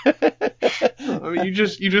 I mean, you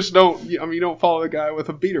just don't. I mean, you don't follow the guy with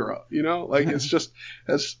a beater up. You know, like it's just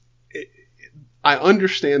as. I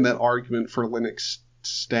understand that argument for Linux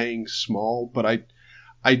staying small, but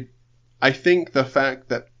I think the fact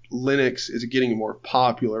that Linux is getting more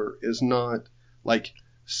popular is not like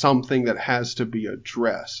something that has to be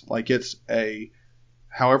addressed. Like it's a,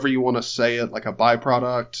 however you want to say it, like a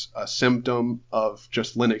byproduct, a symptom of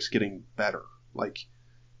just Linux getting better. Like,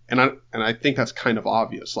 and I think that's kind of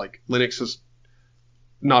obvious. Like Linux has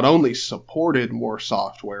not only supported more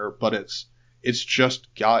software, but it's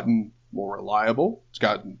just gotten more reliable. It's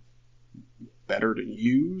gotten better to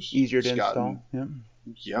use. Easier to install.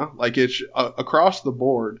 Yeah, like it's across the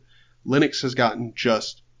board, Linux has gotten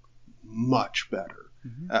just much better,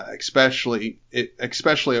 especially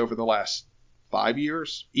over the last 5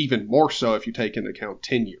 years, even more so if you take into account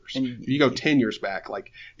 10 years. If you go 10 years back,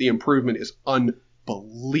 like the improvement is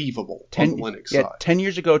unbelievable on the Linux side. 10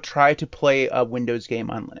 years ago, try to play a Windows game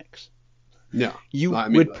on Linux. Yeah. You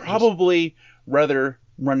would probably rather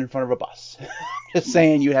run in front of a bus. Just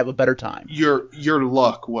saying, you'd have a better time. Your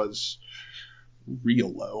luck was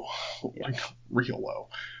real low. Like, real low.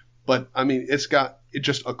 But, I mean, it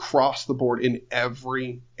just across the board in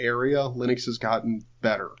every area, Linux has gotten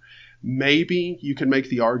better. Maybe you can make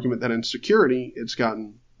the argument that in security, it's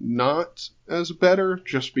gotten not as better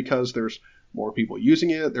just because there's more people using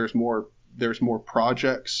it. There's more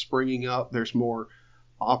projects springing up. There's more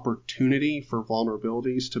opportunity for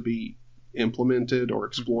vulnerabilities to be implemented or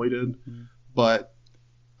exploited. Mm-hmm. But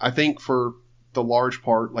I think for the large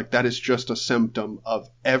part, like that is just a symptom of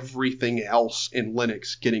everything else in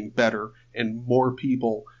Linux getting better and more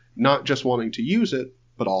people not just wanting to use it,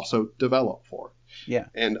 but also develop for it. Yeah.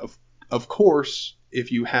 And of course,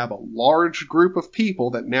 if you have a large group of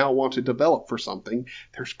people that now want to develop for something,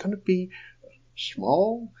 there's going to be a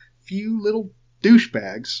small few little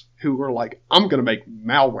douchebags who are like, I'm going to make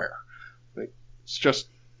malware. Like,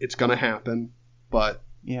 it's going to happen. But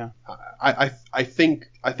yeah, I think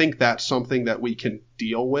that's something that we can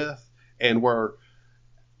deal with, and we're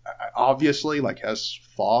obviously, like as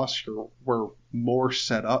FOSS, we're more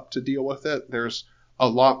set up to deal with it. There's a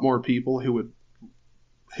lot more people who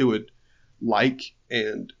would like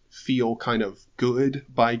and feel kind of good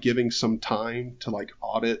by giving some time to like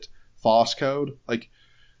audit FOSS code. Like,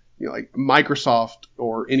 you know, like Microsoft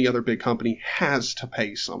or any other big company has to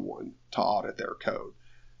pay someone to audit their code.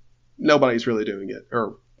 Nobody's really doing it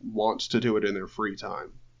or wants to do it in their free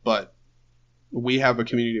time. But we have a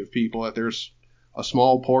community of people that there's a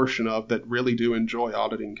small portion of that really do enjoy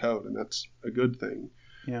auditing code, and that's a good thing.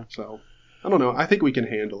 Yeah. So, I don't know. I think we can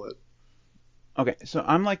handle it. Okay, so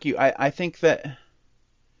I'm like you. I think that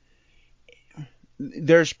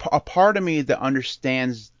there's a part of me that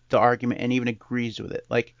understands the argument and even agrees with it.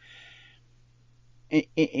 Like,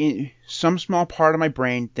 in some small part of my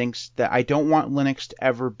brain thinks that I don't want Linux to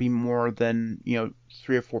ever be more than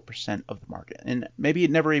 3 or 4% of the market, and maybe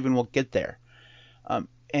it never even will get there.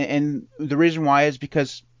 And the reason why is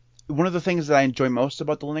because one of the things that I enjoy most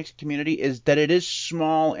about the Linux community is that it is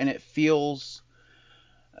small and it feels,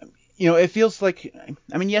 it feels like,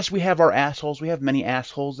 I mean, yes, we have our assholes. We have many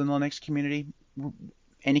assholes in the Linux community.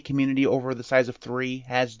 Any community over the size of 3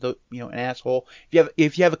 has an asshole.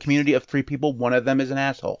 If you have a community of 3 people, one of them is an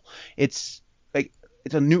asshole. It's like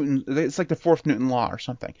the fourth Newton law or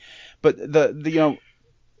something. But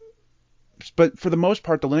but for the most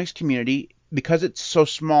part, the Linux community, because it's so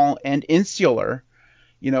small and insular,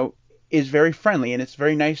 is very friendly, and it's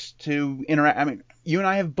very nice to interact. I mean, you and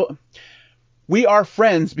I we are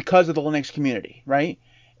friends because of the Linux community, right?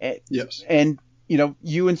 Yes. And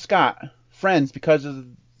you and Scott, friends because of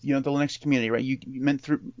the Linux community, right? You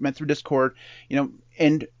met through Discord,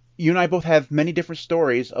 and you and I both have many different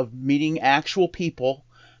stories of meeting actual people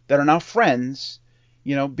that are now friends,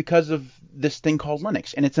 because of this thing called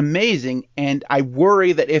Linux, and it's amazing. And I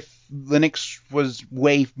worry that if Linux was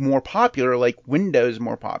way more popular, like Windows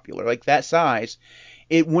more popular, like that size,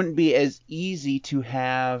 it wouldn't be as easy to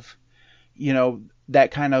have, that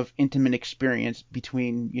kind of intimate experience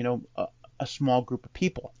between, a small group of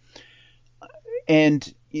people.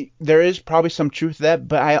 And there is probably some truth to that,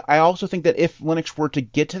 but I also think that if Linux were to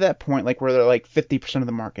get to that point, like where they're like 50% of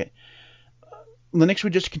the market, Linux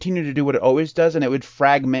would just continue to do what it always does, and it would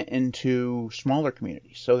fragment into smaller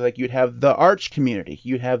communities. So like you'd have the Arch community,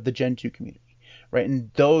 you'd have the Gentoo community, right?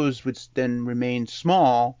 And those would then remain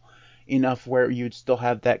small enough where you'd still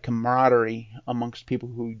have that camaraderie amongst people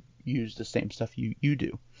who use the same stuff you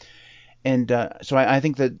do. And so I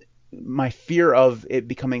think that my fear of it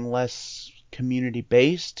becoming less community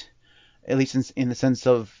based, at least in the sense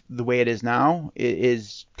of the way it is now,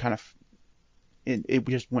 is kind of it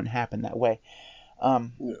just wouldn't happen that way.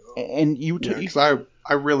 And because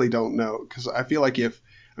I really don't know, because I feel like if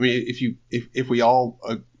we all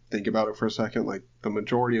think about it for a second, like the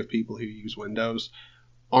majority of people who use Windows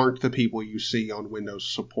aren't the people you see on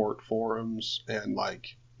Windows support forums and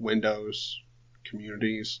like Windows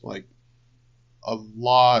communities. Like a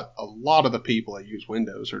lot of the people that use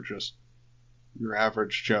Windows are just your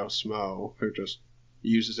average Joe Smo who just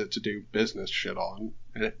uses it to do business shit on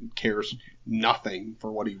and it cares nothing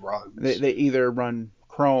for what he runs. They either run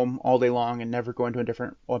Chrome all day long and never go into a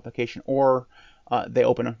different application, or they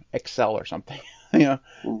open Excel or something. Yeah.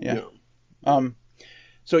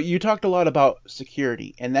 So you talked a lot about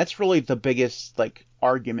security, and that's really the biggest like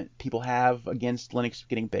argument people have against Linux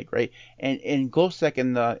getting big, right? And Glowsec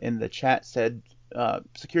in the chat said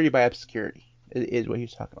security by obscurity is what he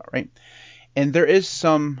was talking about, right? And there is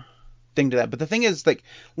some thing to that, but the thing is, like,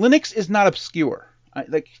 Linux is not obscure.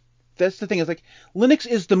 That's the thing, is like Linux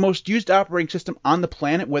is the most used operating system on the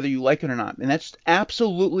planet, whether you like it or not, and that's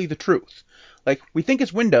absolutely the truth. Like, we think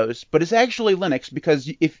it's Windows, but it's actually Linux,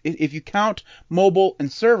 because if you count mobile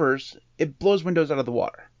and servers, it blows Windows out of the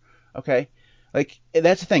water. Okay, like,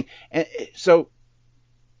 that's the thing. And so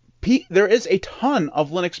there is a ton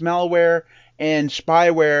of Linux malware and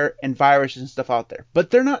spyware and viruses and stuff out there, but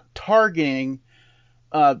they're not targeting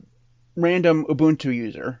random Ubuntu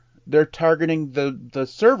user. They're targeting the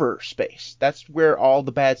server space. That's where all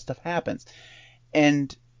the bad stuff happens,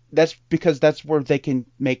 and that's because that's where they can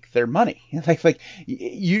make their money. Like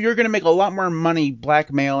you're going to make a lot more money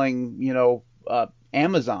blackmailing,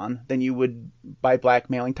 Amazon than you would by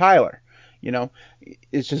blackmailing Tyler.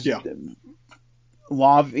 It's just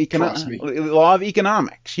law of economics.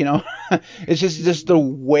 It's just the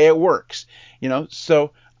way it works.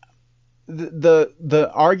 So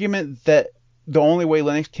the argument that the only way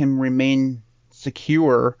Linux can remain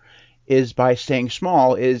secure is by staying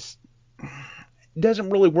small doesn't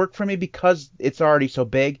really work for me, because it's already so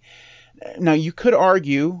big. Now, you could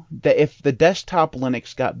argue that if the desktop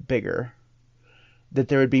Linux got bigger, that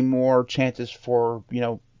there would be more chances for,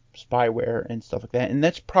 spyware and stuff like that, and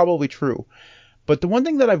that's probably true. But the one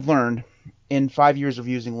thing that I've learned in 5 years of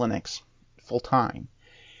using Linux full time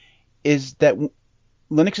is that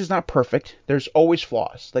Linux is not perfect. There's always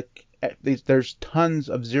flaws. Like, there's tons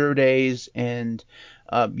of 0 days and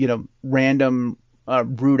random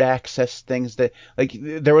root access things that, like,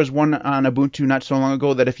 there was one on Ubuntu not so long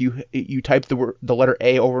ago that if you type the letter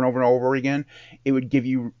A over and over and over again, it would give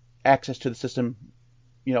you access to the system,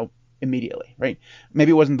 immediately, right?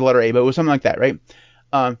 Maybe it wasn't the letter A, but it was something like that, right?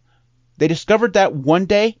 They discovered that one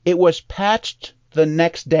day, it was patched the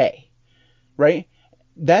next day, right?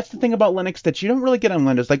 That's the thing about Linux that you don't really get on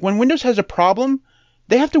Windows. Like, when Windows has a problem,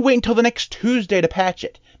 they have to wait until the next Tuesday to patch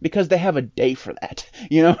it, because they have a day for that.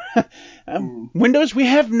 Windows, we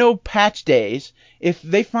have no patch days. If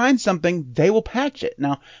they find something, they will patch it.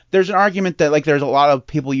 Now, there's an argument that, like, there's a lot of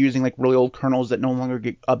people using, like, really old kernels that no longer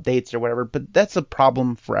get updates or whatever, but that's a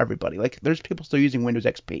problem for everybody. Like, there's people still using Windows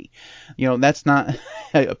XP. That's not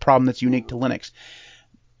a problem that's unique to Linux.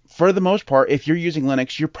 For the most part, if you're using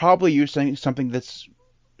Linux, you're probably using something that's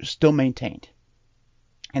still maintained.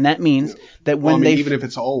 And that means that even if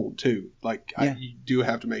it's old too, like, you do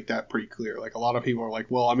have to make that pretty clear. Like, a lot of people are like,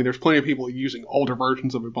 well, there's plenty of people using older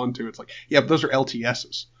versions of Ubuntu. It's like, yeah, but those are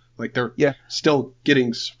LTSs. Like, they're still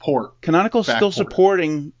getting support. Canonical's still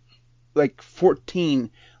supporting like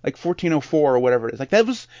 1404 or whatever it is. Like,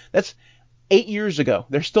 that's 8 years ago.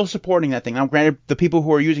 They're still supporting that thing. Now, granted, the people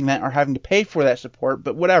who are using that are having to pay for that support,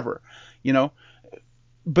 but whatever,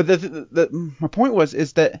 But my point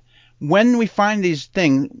is that when we find these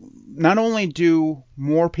things, not only do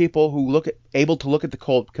more people who able to look at the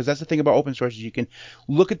code, because that's the thing about open source, is you can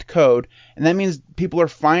look at the code, and that means people are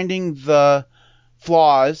finding the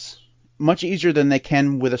flaws much easier than they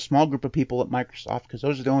can with a small group of people at Microsoft, because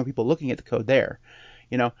those are the only people looking at the code there.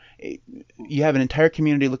 You have an entire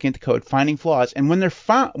community looking at the code, finding flaws, and when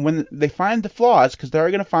they find the flaws, because they're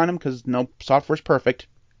going to find them, because no software is perfect,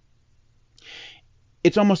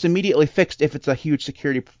 it's almost immediately fixed if it's a huge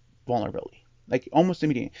security vulnerability. Like, almost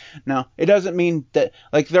immediately. Now, it doesn't mean that,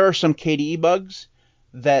 like, there are some KDE bugs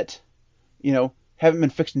that, haven't been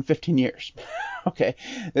fixed in 15 years. Okay.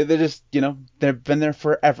 They're just, they've been there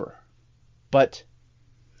forever. But,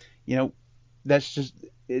 that's just,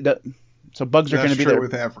 So bugs are going to be true there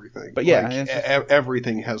with everything. But yeah, like,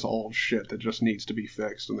 everything has old shit that just needs to be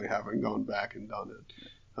fixed, and they haven't gone back and done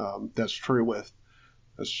it. That's true with,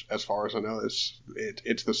 as far as I know,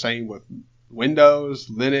 it's the same with Windows,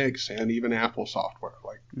 Linux, and even Apple software.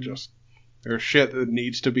 Like, just there's shit that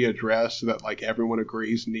needs to be addressed that like everyone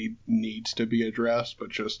agrees needs to be addressed, but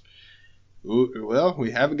just well,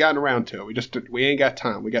 we haven't gotten around to it. We ain't got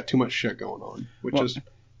time. We got too much shit going on, which is.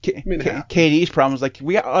 KDE's problem is like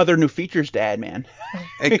we got other new features to add, man.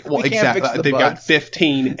 Well, exactly. They've got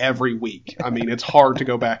 15 every week. I mean, it's hard to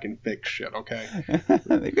go back and fix shit. Okay.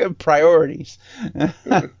 They got priorities.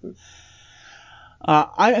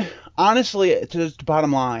 I honestly, to the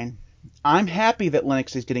bottom line, I'm happy that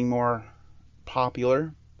Linux is getting more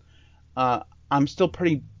popular. I'm still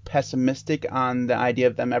pretty pessimistic on the idea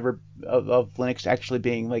of them of Linux actually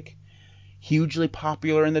being like hugely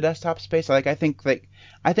popular in the desktop space. Like I think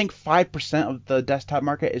 5% of the desktop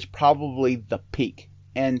market is probably the peak,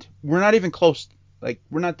 and we're not even close. Like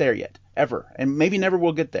we're not there yet, ever, and maybe never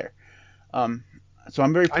will get there. So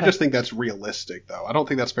I'm very. I just think that's realistic, though. I don't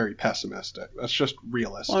think that's very pessimistic. That's just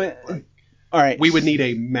realistic. Well, all right. We would need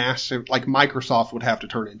a massive, like Microsoft would have to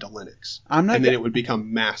turn into Linux, and then it would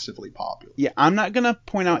become massively popular. Yeah, I'm not gonna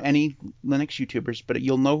point out any Linux YouTubers, but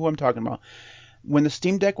you'll know who I'm talking about. When the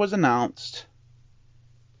Steam Deck was announced,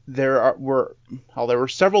 there were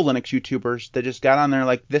several Linux YouTubers that just got on there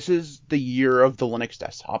like, this is the year of the Linux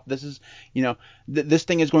desktop. This is, this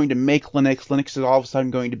thing is going to make Linux. Linux is all of a sudden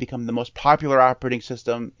going to become the most popular operating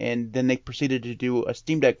system. And then they proceeded to do a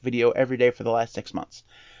Steam Deck video every day for the last 6 months.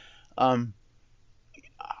 I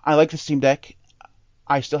like the Steam Deck.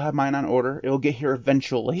 I still have mine on order. It'll get here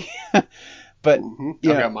eventually. But I've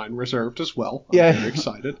got mine reserved as well. I'm very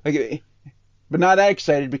excited. But not that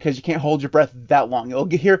excited because you can't hold your breath that long. It'll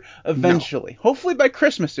get here eventually. No. Hopefully by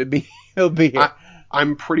Christmas it'll be here.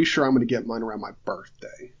 I'm pretty sure I'm going to get mine around my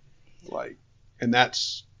birthday. And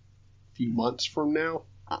that's a few months from now.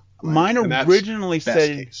 Mine originally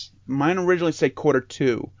said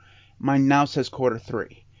Q2. Mine now says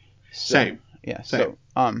Q3. So, Same. Yeah. Same.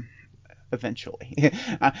 So eventually.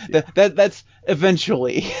 That's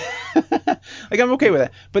eventually. Like I'm okay with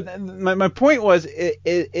that. But my point was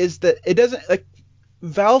is that it doesn't, like,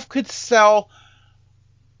 Valve could sell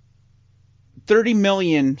 30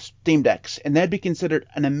 million Steam Decks and that'd be considered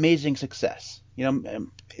an amazing success.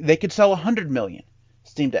 They could sell 100 million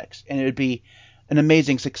Steam Decks and it would be an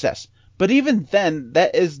amazing success. But even then,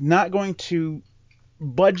 that is not going to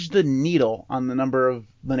budge the needle on the number of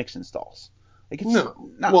Linux installs. Like no.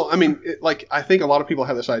 Well, I mean, I think a lot of people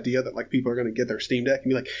have this idea that like people are going to get their Steam Deck and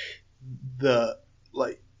be like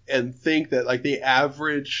and think that like the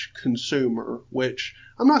average consumer, which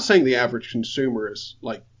I'm not saying the average consumer is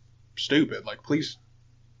like stupid. Like, please,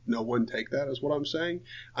 no one take that as what I'm saying.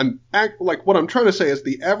 What I'm trying to say is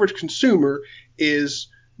the average consumer is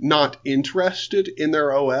not interested in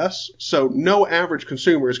their OS, so no average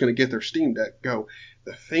consumer is going to get their Steam Deck. Go,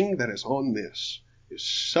 the thing that is on this is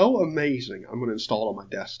so amazing, I'm going to install it on my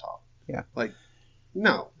desktop. Yeah. Like,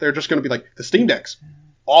 no. They're just going to be like, the Steam Deck's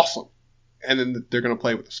awesome. And then they're going to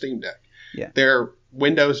play with the Steam Deck. Yeah. Their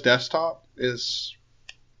Windows desktop is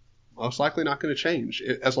most likely not going to change,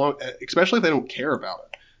 especially if they don't care about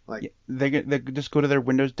it. Like, they just go to their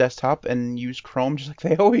Windows desktop and use Chrome just like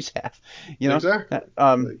they always have.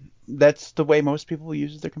 Exactly. That's the way most people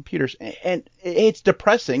use their computers. And it's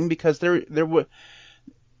depressing because there would...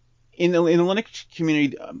 In the Linux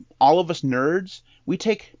community, all of us nerds, we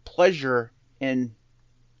take pleasure in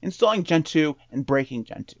installing Gentoo and breaking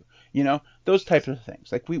Gentoo. Those types of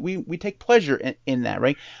things. Like we take pleasure in that,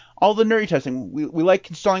 right? All the nerdy testing. We like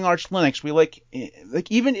installing Arch Linux. We like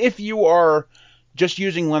even if you are just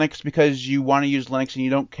using Linux because you want to use Linux and you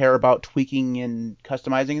don't care about tweaking and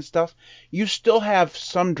customizing and stuff, you still have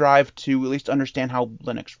some drive to at least understand how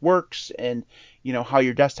Linux works and how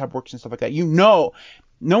your desktop works and stuff like that.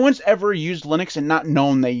 No one's ever used Linux and not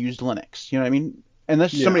known they used Linux. You know what I mean?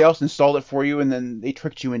 Unless somebody else installed it for you and then they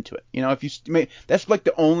tricked you into it. That's like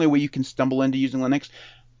the only way you can stumble into using Linux.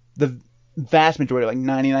 The vast majority, like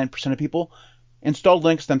 99% of people, installed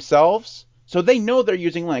Linux themselves, so they know they're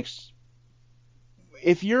using Linux.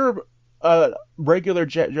 If you're a regular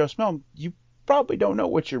Joe Schmo, you probably don't know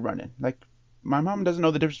what you're running. Like, my mom doesn't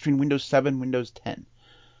know the difference between Windows 7 and Windows 10.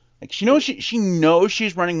 Like, she knows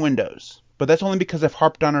she's running Windows. But that's only because I've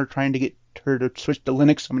harped on her trying to get her to switch to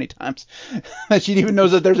Linux so many times that she even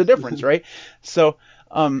knows that there's a difference, right? So,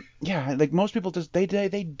 like most people just they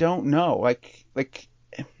don't know.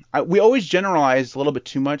 We always generalize a little bit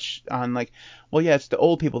too much on it's the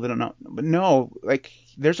old people that don't know. But no,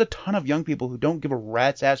 there's a ton of young people who don't give a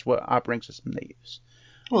rat's ass what operating system they use.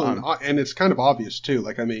 Well, and it's kind of obvious too.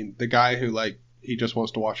 Like, I mean, the guy who like he just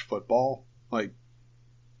wants to watch football, like,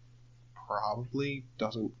 probably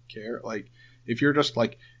doesn't care. Like, if you're just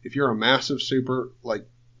like if you're a massive like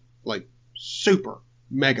super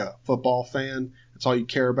mega football fan, that's all you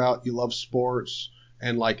care about. You love sports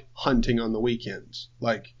and like hunting on the weekends.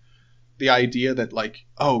 Like, the idea that like,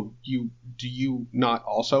 oh, do you not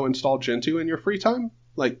also install Gentoo in your free time?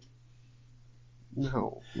 Like,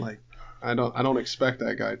 no, like I don't expect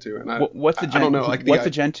that guy to. And I don't know, like what's a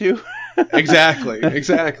Gentoo? exactly.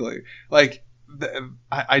 Like,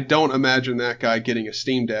 I don't imagine that guy getting a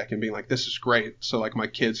Steam Deck and being like, this is great, so like my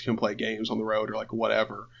kids can play games on the road or like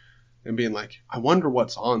whatever, and being like, I wonder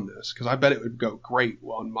what's on this, because I bet it would go great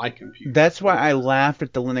on my computer. That's why I laughed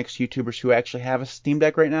at the Linux YouTubers who actually have a Steam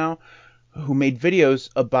Deck right now, who made videos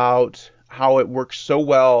about how it works so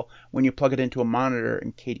well when you plug it into a monitor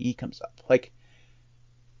and KDE comes up. Like,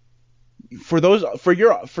 for the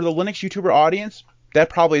Linux YouTuber audience, that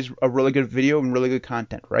probably is a really good video and really good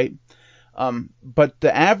content, right? But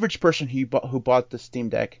the average person who bought the Steam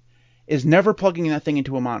Deck is never plugging that thing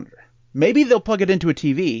into a monitor. Maybe they'll plug it into a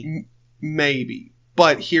TV. Maybe.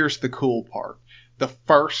 But here's the cool part. The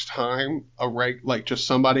first time like just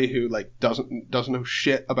somebody who like doesn't know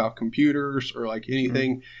shit about computers or like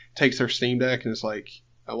anything takes their Steam Deck and is like,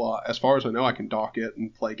 well, as far as I know, I can dock it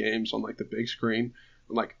and play games on like the big screen,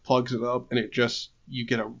 and like plugs it up, and you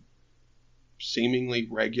get a seemingly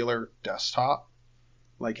regular desktop,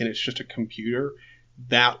 like, and it's just a computer.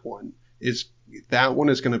 That one is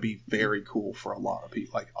going to be very cool for a lot of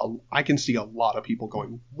people. Like, I can see a lot of people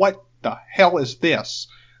going, what the hell is this?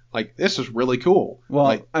 Like, this is really cool. Well,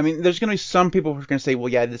 like, I mean, there's going to be some people who are going to say, well,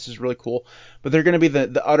 yeah, this is really cool. But they're going to be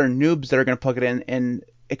the utter noobs that are going to plug it in and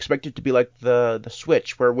expect it to be like the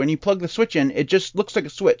Switch, where when you plug the Switch in, it just looks like a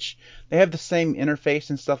Switch. They have the same interface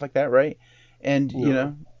and stuff like that, right? And, you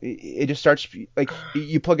know, it just starts, like,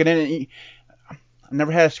 you plug it in and I've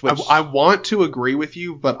never had a Switch. I want to agree with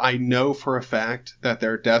you, but I know for a fact that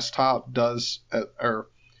their desktop does, or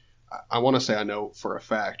I want to say I know for a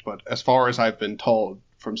fact, but as far as I've been told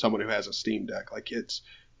from someone who has a Steam Deck, like, it's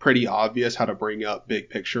pretty obvious how to bring up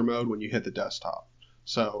big picture mode when you hit the desktop.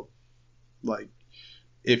 So, like,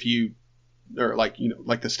 if you, or like, you know,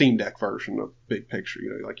 like the Steam Deck version of big picture,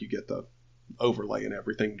 you know, like you get the overlay and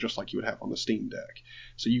everything just like you would have on the Steam Deck.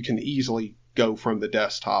 So you can easily go from the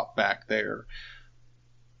desktop back there.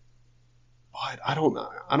 But I don't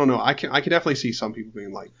know. I can definitely see some people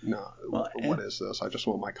being like, "No, what is this? I just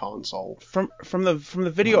want my console." From the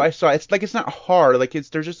video I saw, it's like it's not hard. Like,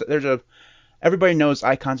 everybody knows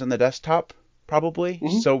icons on the desktop probably.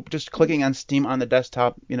 Mm-hmm. So just clicking on Steam on the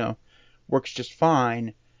desktop, you know, works just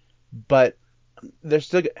fine. But there's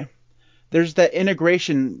that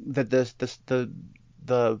integration that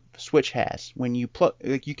the Switch has. When you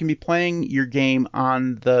like, you can be playing your game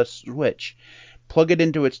on the Switch, plug it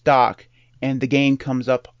into its dock, and the game comes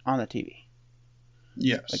up on the TV.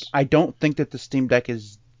 Yes. Like, I don't think that the Steam Deck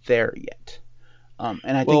is there yet.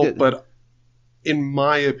 And I think but in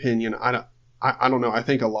my opinion, I don't know. I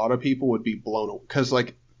think a lot of people would be blown away because,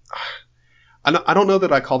 like, I don't know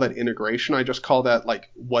that I call that integration. I just call that like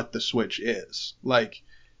what the Switch is. Like,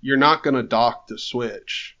 you're not going to dock the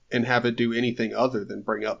Switch and have it do anything other than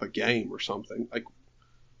bring up a game or something. Like,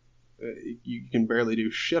 you can barely do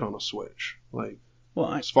shit on a Switch. Like,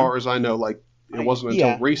 well, as far as I know, like, it wasn't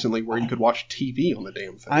until recently where you could watch TV on the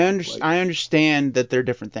damn thing. I understand that they're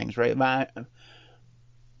different things, right?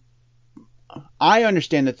 I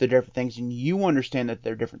understand that they're different things, and you understand that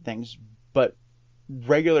they're different things, but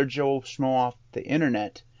regular Joe Schmo off the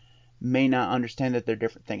internet may not understand that they're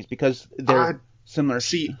different things because they're similar.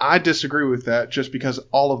 See, I disagree with that just because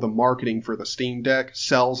all of the marketing for the Steam Deck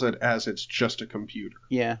sells it as it's just a computer.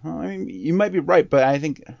 Yeah, well, I mean, you might be right, but I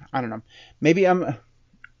don't know. Maybe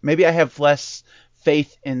I have less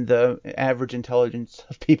faith in the average intelligence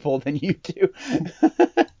of people than you do.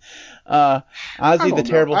 Ozzy the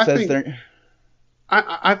Terrible says they're.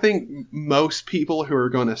 I think most people who are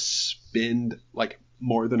going to spend like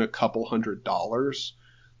more than a couple $100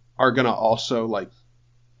 are going to also like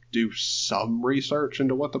do some research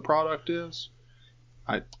into what the product is.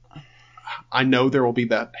 I know there will be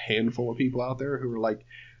that handful of people out there who are like,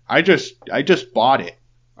 I just bought it.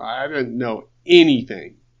 I didn't know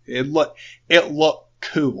anything. It looked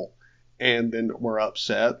cool, and then we're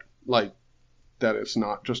upset like that it's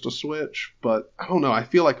not just a Switch. But I don't know. I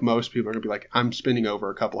feel like most people are gonna be like, I'm spending over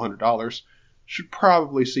a couple $100. Should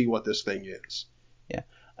probably see what this thing is. Yeah.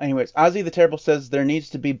 Anyways, Ozzy the Terrible says there needs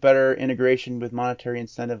to be better integration with monetary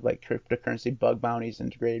incentive like cryptocurrency bug bounties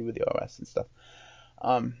integrated with the OS and stuff.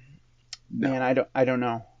 Man, I don't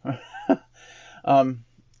know.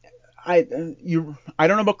 I don't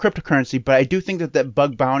know about cryptocurrency, but I do think that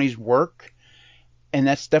bug bounties work, and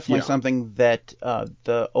that's definitely Yeah. something that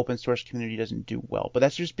the open source community doesn't do well. But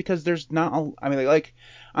that's just because there's not. I mean, like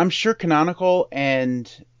I'm sure Canonical and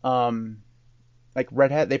like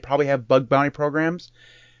Red Hat, they probably have bug bounty programs,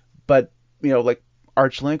 but like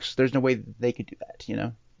Arch Linux, there's no way they could do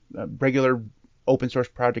that. Regular open source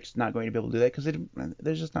projects not going to be able to do that because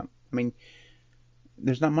there's just not. I mean,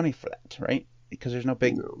 there's not money for that, right? Because there's no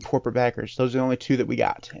big No. corporate backers. Those are the only two that we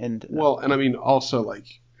got. And Well, and I mean also like,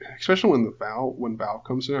 especially when Valve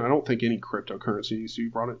comes in, I don't think any cryptocurrency needs to be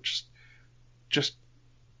brought in. Just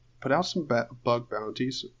put out some bug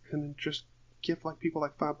bounties and then just give like people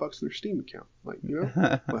like $5 in their Steam account. Like,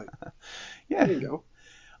 like yeah. there you go.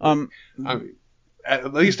 Um, I mean,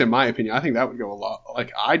 at least in my opinion, I think that would go a lot.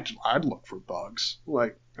 Like, I'd look for bugs.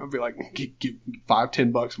 Like, I'd be like, give $5-10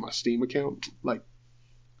 in my Steam account. Like,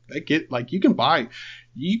 you can buy,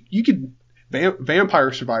 you can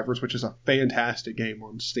Vampire Survivors, which is a fantastic game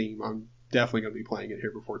on Steam. I'm definitely gonna be playing it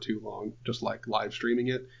here before too long. Just like live streaming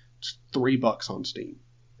it. It's $3 on Steam.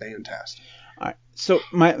 Fantastic. all right. So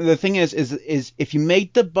the thing is if you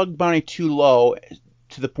make the bug bounty too low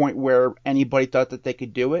to the point where anybody thought that they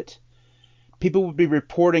could do it, people would be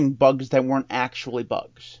reporting bugs that weren't actually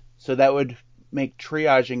bugs. So that would make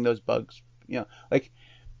triaging those bugs, like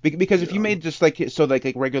because if you made just like so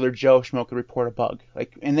like regular Joe Schmo could report a bug,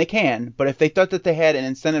 like, and they can, but if they thought that they had an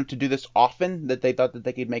incentive to do this often, that they thought that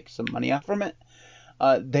they could make some money off from it,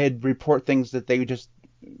 they'd report things that they just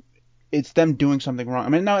it's them doing something wrong. I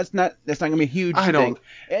mean, no, it's not. That's not gonna be a huge thing,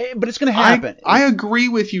 but it's gonna happen. I agree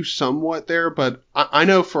with you somewhat there, but I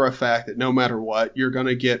know for a fact that no matter what, you're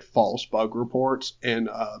gonna get false bug reports, and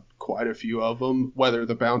quite a few of them, whether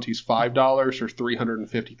the bounty's $5 or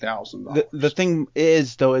 $350,000. The thing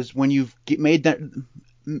is, though, is when you've made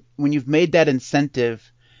that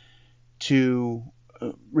incentive to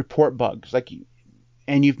report bugs, like,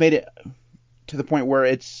 and you've made it to the point where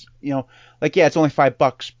it's like, yeah, it's only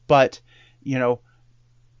 $5, but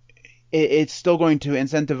it's still going to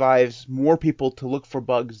incentivize more people to look for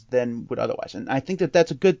bugs than would otherwise, and I think that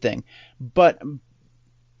that's a good thing. But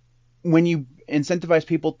when you incentivize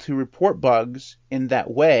people to report bugs in that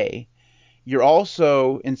way, you're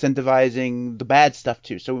also incentivizing the bad stuff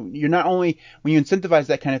too. So you're not only, when you incentivize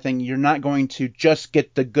that kind of thing, you're not going to just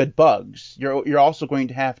get the good bugs. You're also going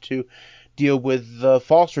to have to deal with the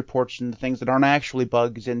false reports and the things that aren't actually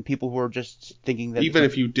bugs, and people who are just thinking that even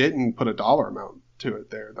if you didn't put a dollar amount to it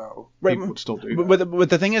there, though, right, people would still do that. But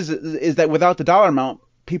the thing is that without the dollar amount,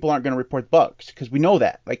 people aren't going to report bugs, because we know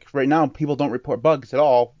that. Like right now, people don't report bugs at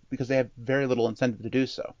all because they have very little incentive to do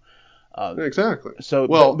so. Exactly. So,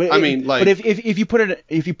 well, but I mean, like, but if you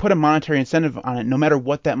put a monetary incentive on it, no matter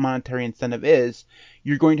what that monetary incentive is,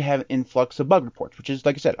 you're going to have an influx of bug reports, which is,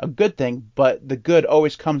 like I said, a good thing. But the good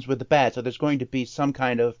always comes with the bad, so there's going to be some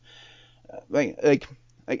kind of but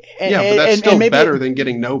that's still better than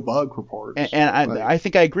getting no bug reports. And I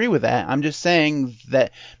think I agree with that. I'm just saying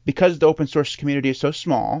that because the open source community is so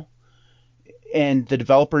small, and the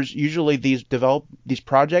developers, usually these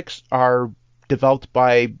projects are developed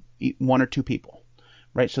by one or two people,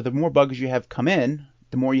 right? So the more bugs you have come in,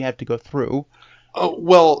 the more you have to go through. Oh,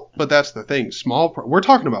 well, but that's the thing. We're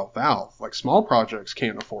talking about Valve. Like, small projects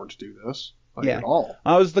can't afford to do this at all.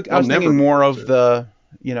 I was thinking more of the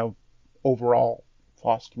overall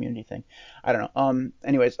FOSS community thing. I don't know.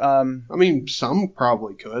 Anyways. I mean, some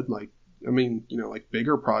probably could. Like, I mean, like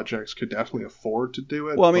bigger projects could definitely afford to do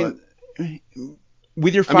it. Well, I mean,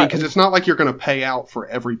 with your because it's not like you're going to pay out for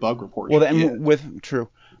every bug report. Well, then with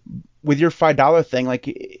your $5 thing, like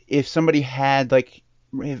if somebody had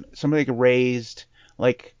raised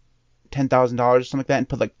like $10,000 or something like that, and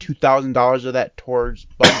put like $2,000 of that towards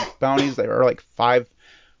bug bounties that are like $5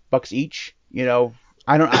 each, I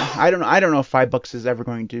don't know if $5 is ever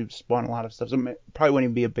going to spawn a lot of stuff. So it probably wouldn't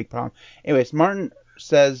even be a big problem. Anyways, Martin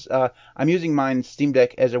says, I'm using mine Steam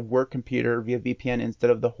Deck as a work computer via VPN instead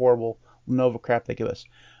of the horrible Lenovo crap they give us.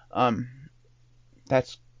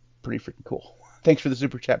 That's pretty freaking cool. Thanks for the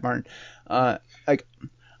super chat, Martin.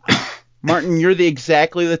 Martin, you're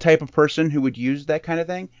exactly the type of person who would use that kind of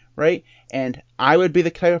thing, right? And I would be the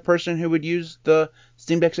type of person who would use the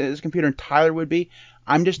Steam Deck as a computer, and Tyler would be.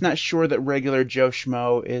 I'm just not sure that regular Joe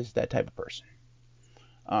Schmo is that type of person.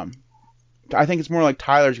 I think it's more like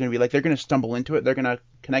Tyler's going to be like, they're going to stumble into it, they're going to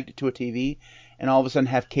connect it to a TV, and all of a sudden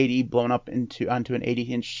have KDE blown up onto an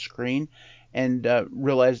 80-inch screen, and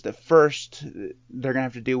realize that first they're going to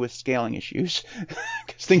have to deal with scaling issues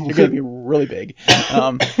because things are going to be really big.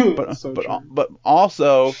 But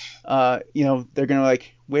also, they're going to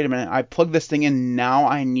wait a minute, I plugged this thing in, now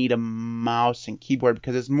I need a mouse and keyboard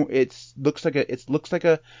because it looks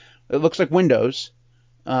like Windows,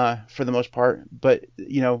 for the most part, but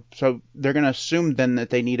so they're gonna assume then that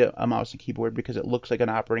they need a mouse and keyboard because it looks like an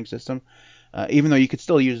operating system, even though you could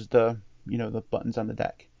still use the buttons on the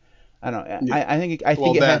deck. I don't know. Yeah. I think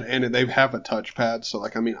and they have a touchpad, so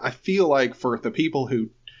like, I mean, I feel like for the people who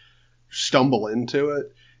stumble into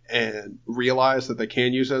it and realize that they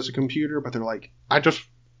can use it as a computer, but they're like, I just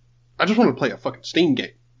want to play a fucking Steam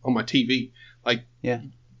game on my TV. Like, yeah.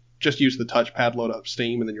 Just use the touchpad, load up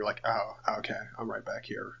Steam, and then you're like, oh, okay, I'm right back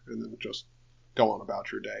here, and then just go on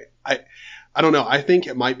about your day. I don't know. I think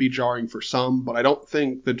it might be jarring for some, but I don't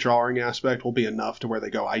think the jarring aspect will be enough to where they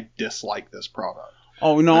go, I dislike this product.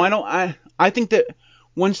 Oh no, I don't. I think that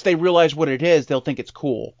once they realize what it is, they'll think it's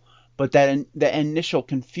cool. But that initial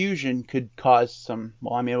confusion could cause some.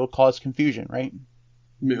 Well, I mean, it will cause confusion, right?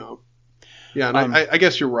 Yeah. Yeah, and I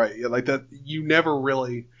guess you're right. Yeah, like that, you never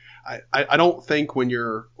really. I don't think when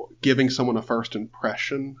you're giving someone a first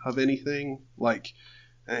impression of anything, like,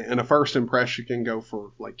 and a first impression can go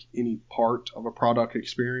for like any part of a product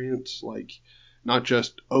experience, like not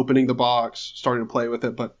just opening the box, starting to play with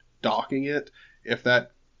it, but docking it. If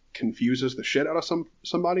that confuses the shit out of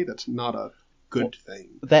somebody, that's not a good thing.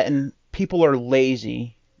 That, and people are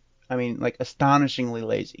lazy. I mean, like, astonishingly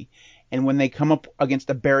lazy. And when they come up against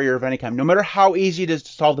a barrier of any kind, no matter how easy it is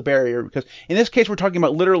to solve the barrier, because in this case we're talking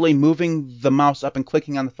about literally moving the mouse up and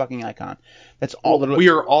clicking on the fucking icon. That's all. Well, we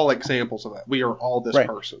are all examples of that. We are all this right.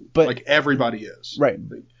 person. But, like, everybody is. Right.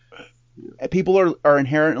 Yeah. People are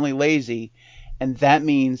inherently lazy, and that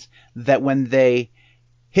means that when they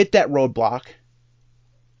hit that roadblock,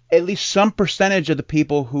 at least some percentage of the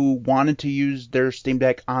people who wanted to use their Steam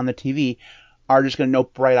Deck on the TV are just going to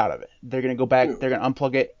nope right out of it. They're going to go back, they're going to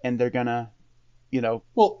unplug it, and they're going to,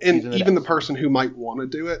 Well, and even the person who might want to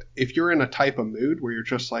do it, if you're in a type of mood where you're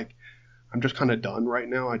just like, I'm just kind of done right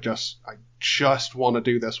now, I just want to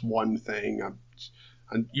do this one thing,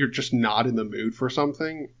 you're just not in the mood for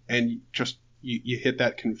something, and you hit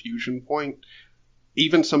that confusion point,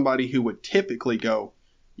 even somebody who would typically go,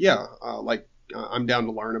 yeah, I'm down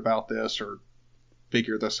to learn about this or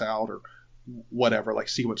figure this out or whatever, like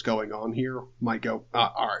see what's going on here, might go,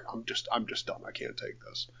 all right, I'm just done. I can't take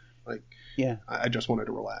this. Like, yeah, I just wanted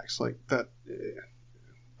to relax. Like that.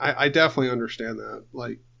 I definitely understand that.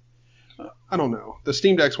 Like, I don't know. The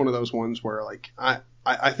Steam Deck's one of those ones where like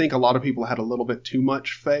I think a lot of people had a little bit too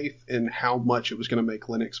much faith in how much it was going to make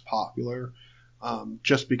Linux popular.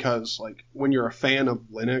 Just because like when you're a fan of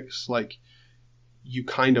Linux, like you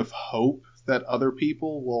kind of hope that other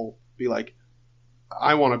people will be like,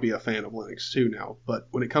 I want to be a fan of Linux too now. But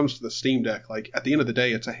when it comes to the Steam Deck, like at the end of the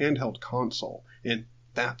day, it's a handheld console, and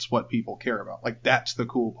that's what people care about. Like that's the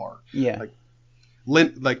cool part. Yeah.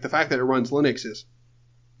 Like the fact that it runs Linux is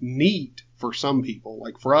neat for some people.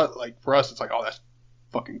 Like for us, it's like, oh, that's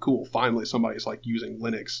fucking cool. Finally, somebody's like using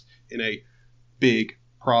Linux in a big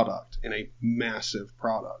product, in a massive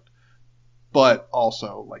product. But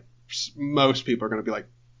also, like most people are going to be like,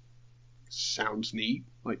 sounds neat,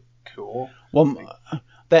 like cool. Well,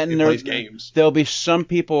 then plays games. There'll be some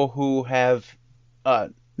people who have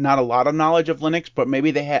not a lot of knowledge of Linux, but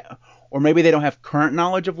maybe they have, or maybe they don't have current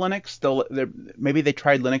knowledge of Linux. Maybe they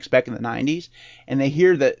tried Linux back in the 90s, and they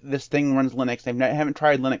hear that this thing runs Linux. They haven't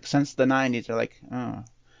tried Linux since the 90s. They're like, oh,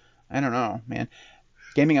 I don't know, man.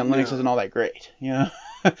 Gaming on Linux isn't all that great,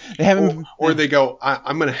 They haven't, or they go,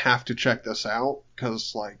 I'm gonna have to check this out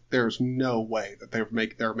because like there's no way that they're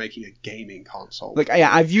making a gaming console. Like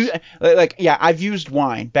I've used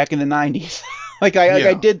Wine back in the 90s.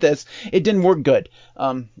 I did this. It didn't work good.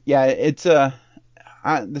 It's the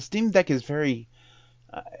Steam Deck is very.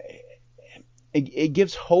 It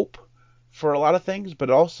gives hope for a lot of things,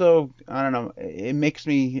 but also I don't know. It makes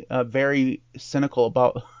me very cynical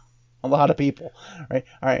about a lot of people. Right.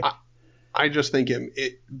 All right. I just think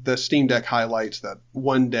the Steam Deck highlights that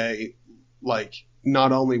one day, like,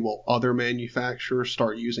 not only will other manufacturers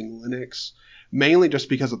start using Linux, mainly just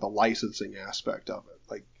because of the licensing aspect of it.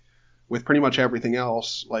 Like, with pretty much everything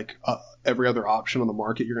else, like every other option on the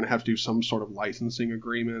market, you're going to have to do some sort of licensing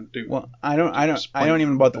agreement. Well, I don't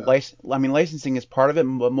even know about the license. I mean, licensing is part of it,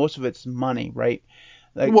 but most of it's money, right?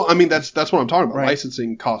 Like, well, I mean, that's what I'm talking about. Right.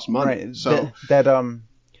 Licensing costs money. Right. So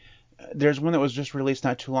there's one that was just released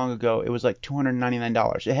not too long ago. It was like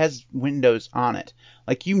 $299. It has Windows on it.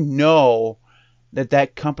 Like,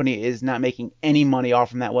 that company is not making any money off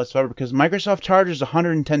from that whatsoever because Microsoft charges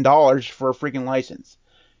 $110 for a freaking license.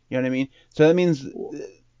 You know what I mean? So that means,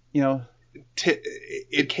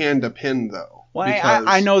 it can depend though. Well, Because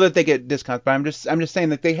I know that they get discounts, but I'm just saying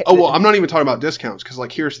that they. Oh, well, I'm not even talking about discounts because,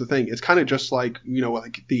 like, here's the thing. It's kind of just like,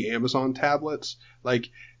 like the Amazon tablets. Like,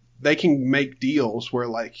 they can make deals where,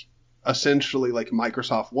 like, essentially, like,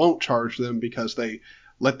 Microsoft won't charge them because they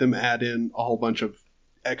let them add in a whole bunch of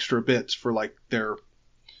extra bits for, like, their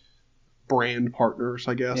brand partners,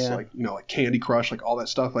 I guess. Yeah. Like, like Candy Crush, like, all that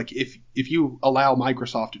stuff. Like, if you allow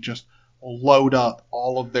Microsoft to just load up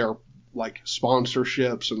all of their, like,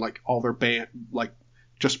 sponsorships and, like, all their like,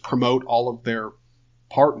 just promote all of their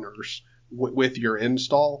partners with your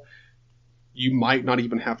install, you might not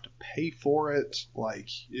even have to pay for it. Like,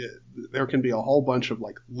 there can be a whole bunch of,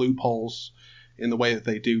 like, loopholes in the way that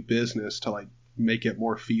they do business to, like, make it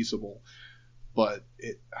more feasible. But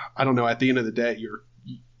I don't know. At the end of the day,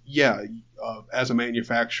 as a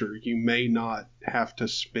manufacturer, you may not have to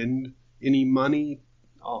spend any money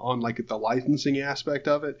on, like, the licensing aspect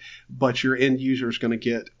of it, but your end user is going to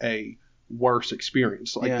get a worse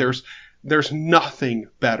experience. Like, there's nothing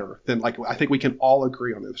better than, like, I think we can all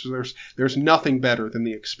agree on this. There's nothing better than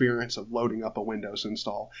the experience of loading up a Windows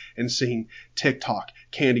install and seeing TikTok,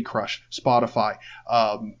 Candy Crush, Spotify,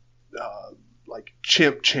 like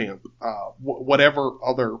Chimp Champ, whatever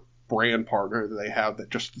other brand partner that they have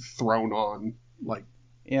that just thrown on, like,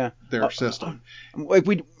 their system. Like,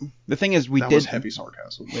 the thing is, that was heavy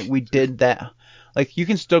sarcasm. We did that. Like, you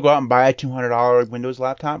can still go out and buy a $200 Windows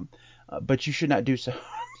laptop, but you should not do so.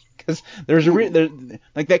 Because there's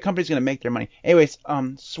like, that company's gonna make their money. Anyways,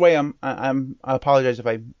 Swayam, I apologize if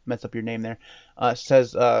I mess up your name there.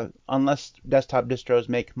 Says unless desktop distros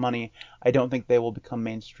make money, I don't think they will become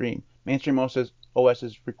mainstream. Mainstream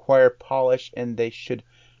OSs require polish, and they should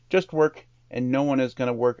just work. And no one is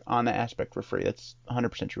gonna work on that aspect for free. That's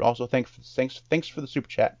 100% true. Also, thanks for the super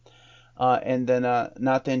chat. And then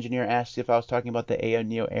Not the Engineer asked if I was talking about the AO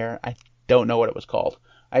Neo Air. I don't know what it was called.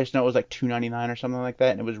 I just know it was like $299 or something like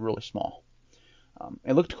that, and it was really small.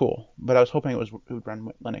 It looked cool, but I was hoping it would run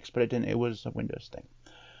Linux, but it didn't. It was a Windows thing.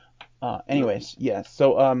 Anyways, yeah.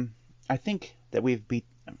 So I think that we've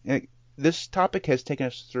this topic has taken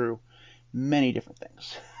us through many different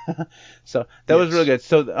things. So that was really good.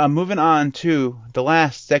 So moving on to the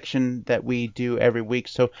last section that we do every week.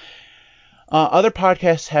 So other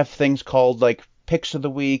podcasts have things called, like, picks of the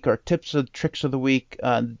week or tricks of the week.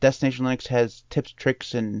 Destination Linux has tips,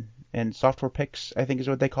 tricks, and software picks, I think is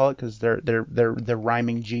what they call it, because they're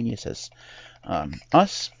rhyming geniuses.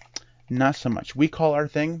 Us, not so much. We call our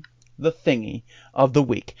thing the thingy of the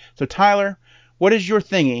week. So Tyler, what is your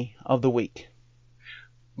thingy of the week?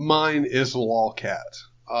 Mine is Lolcat.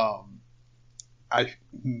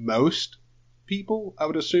 Most people, I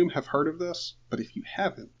would assume, have heard of this, but if you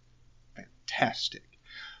haven't, fantastic.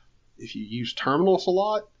 If you use terminals a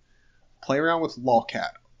lot, play around with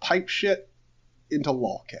Lolcat. Type shit into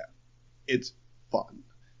Lolcat. It's fun.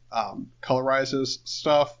 Colorizes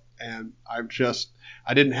stuff, and I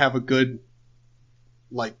didn't have a good,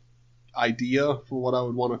 like, idea for what I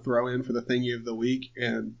would want to throw in for the thingy of the week,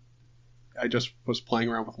 and I just was playing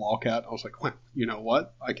around with Lolcat. I was like, well, you know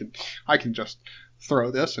what? I can just throw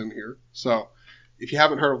this in here. So if you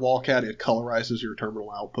haven't heard of Lolcat, it colorizes your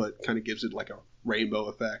terminal output, kind of gives it like a rainbow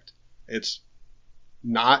effect. It's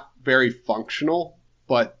not very functional,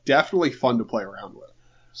 but definitely fun to play around with.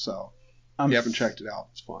 So if you haven't checked it out,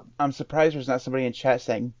 it's fun. I'm surprised there's not somebody in chat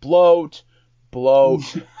saying bloat, bloat,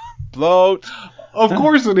 bloat. Of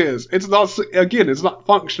course it is. It's not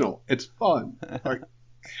functional. It's fun. Like,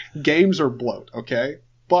 games are bloat, okay?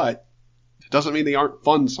 But it doesn't mean they aren't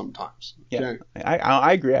fun sometimes. Okay? Yeah,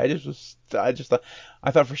 I agree. I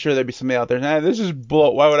thought for sure there'd be somebody out there. Nah, this is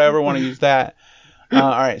bloat. Why would I ever want to use that? All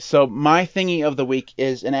right. So my thingy of the week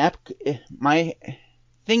is an app. My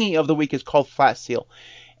thingy of the week is called Flatseal,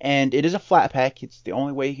 and it is a flat pack. It's the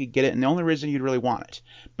only way you could get it, and the only reason you'd really want it.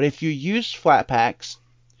 But if you use flat packs,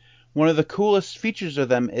 one of the coolest features of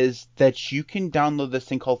them is that you can download this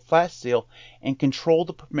thing called Flatseal and control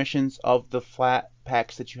the permissions of the flat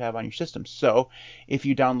packs that you have on your system. So if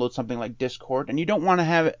you download something like Discord and you don't want to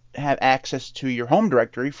have access to your home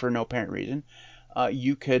directory for no apparent reason,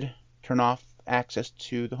 you could turn off access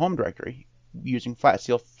to the home directory using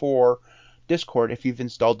Flatseal for Discord if you've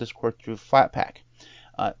installed Discord through Flatpak.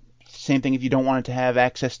 Same thing if you don't want it to have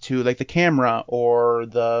access to, like, the camera or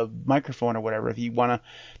the microphone or whatever. If you want to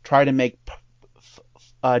try to make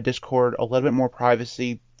Discord a little bit more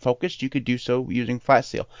privacy focused, you could do so using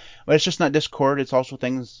Flatseal. But it's just not Discord. It's also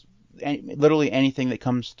things, literally anything that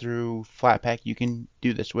comes through Flatpak you can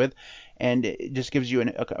do this with. And it just gives you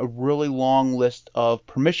a really long list of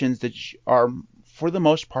permissions that are, for the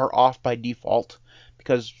most part, off by default,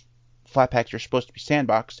 because Flatpaks are supposed to be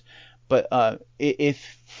sandboxed. But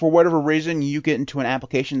if for whatever reason you get into an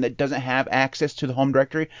application that doesn't have access to the home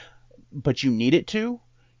directory, but you need it to,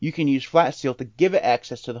 you can use FlatSteel to give it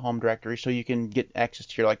access to the home directory, so you can get access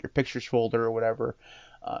to your pictures folder or whatever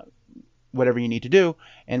you need to do.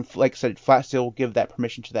 And like I said, FlatSteel will give that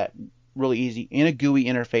permission to that really easy in a GUI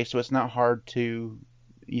interface, so it's not hard to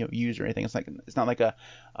use or anything. It's not like a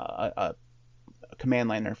command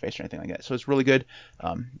line interface or anything like that. So it's really good.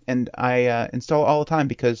 And I install it all the time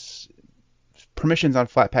because permissions on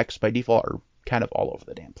Flatpaks by default are kind of all over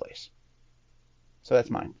the damn place. So that's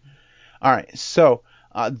mine. All right, so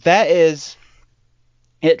that is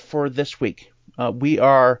it for this week. We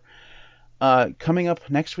are coming up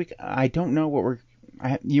next week. I don't know what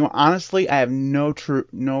honestly, I have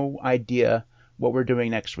no idea what we're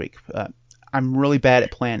doing next week. I'm really bad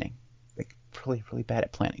at planning, really, really bad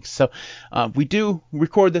at planning. So we do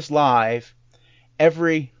record this live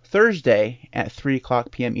every Thursday at 3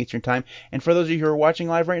 o'clock p.m. Eastern Time. And for those of you who are watching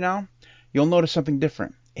live right now, you'll notice something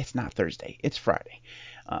different. It's not Thursday, it's Friday.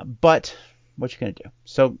 But what you gonna do?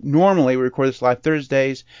 So normally we record this live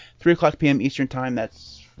Thursdays, 3 o'clock p.m. Eastern Time.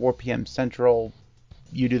 That's 4 p.m. Central.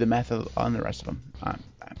 You do the math on the rest of them. I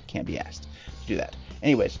can't be asked to do that.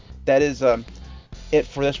 Anyways, that is it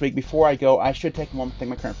for this week. Before I go, I should take a moment to thank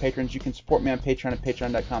my current patrons. You can support me on Patreon at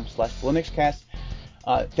patreon.com/TheLinuxCast.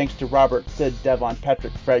 Thanks to Robert, Sid, Devon,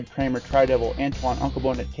 Patrick, Fred, Kramer, Tridevil, Antoine, Uncle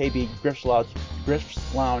Bonnet, KB, Griff's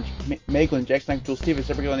Lounge, Meglin, Jackson, Tool, Steven,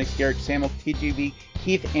 Severgill, Nick, Garrick, Samuel, TGV,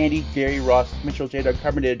 Keith, Andy, Gary, Ross, Mitchell, J-Dog,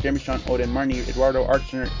 Carbondale, Jeremy, Sean, Odin, Marnie, Eduardo,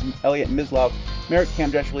 Archer, Elliot, Mislav, Merrick,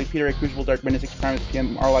 Cam, Joshua Lee, Peter A. Crucible, Dark Minute, 6 Prime,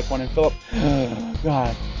 PM, Arlock 1, and Philip.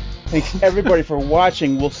 God. Thanks everybody for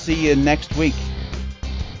watching. We'll see you next week.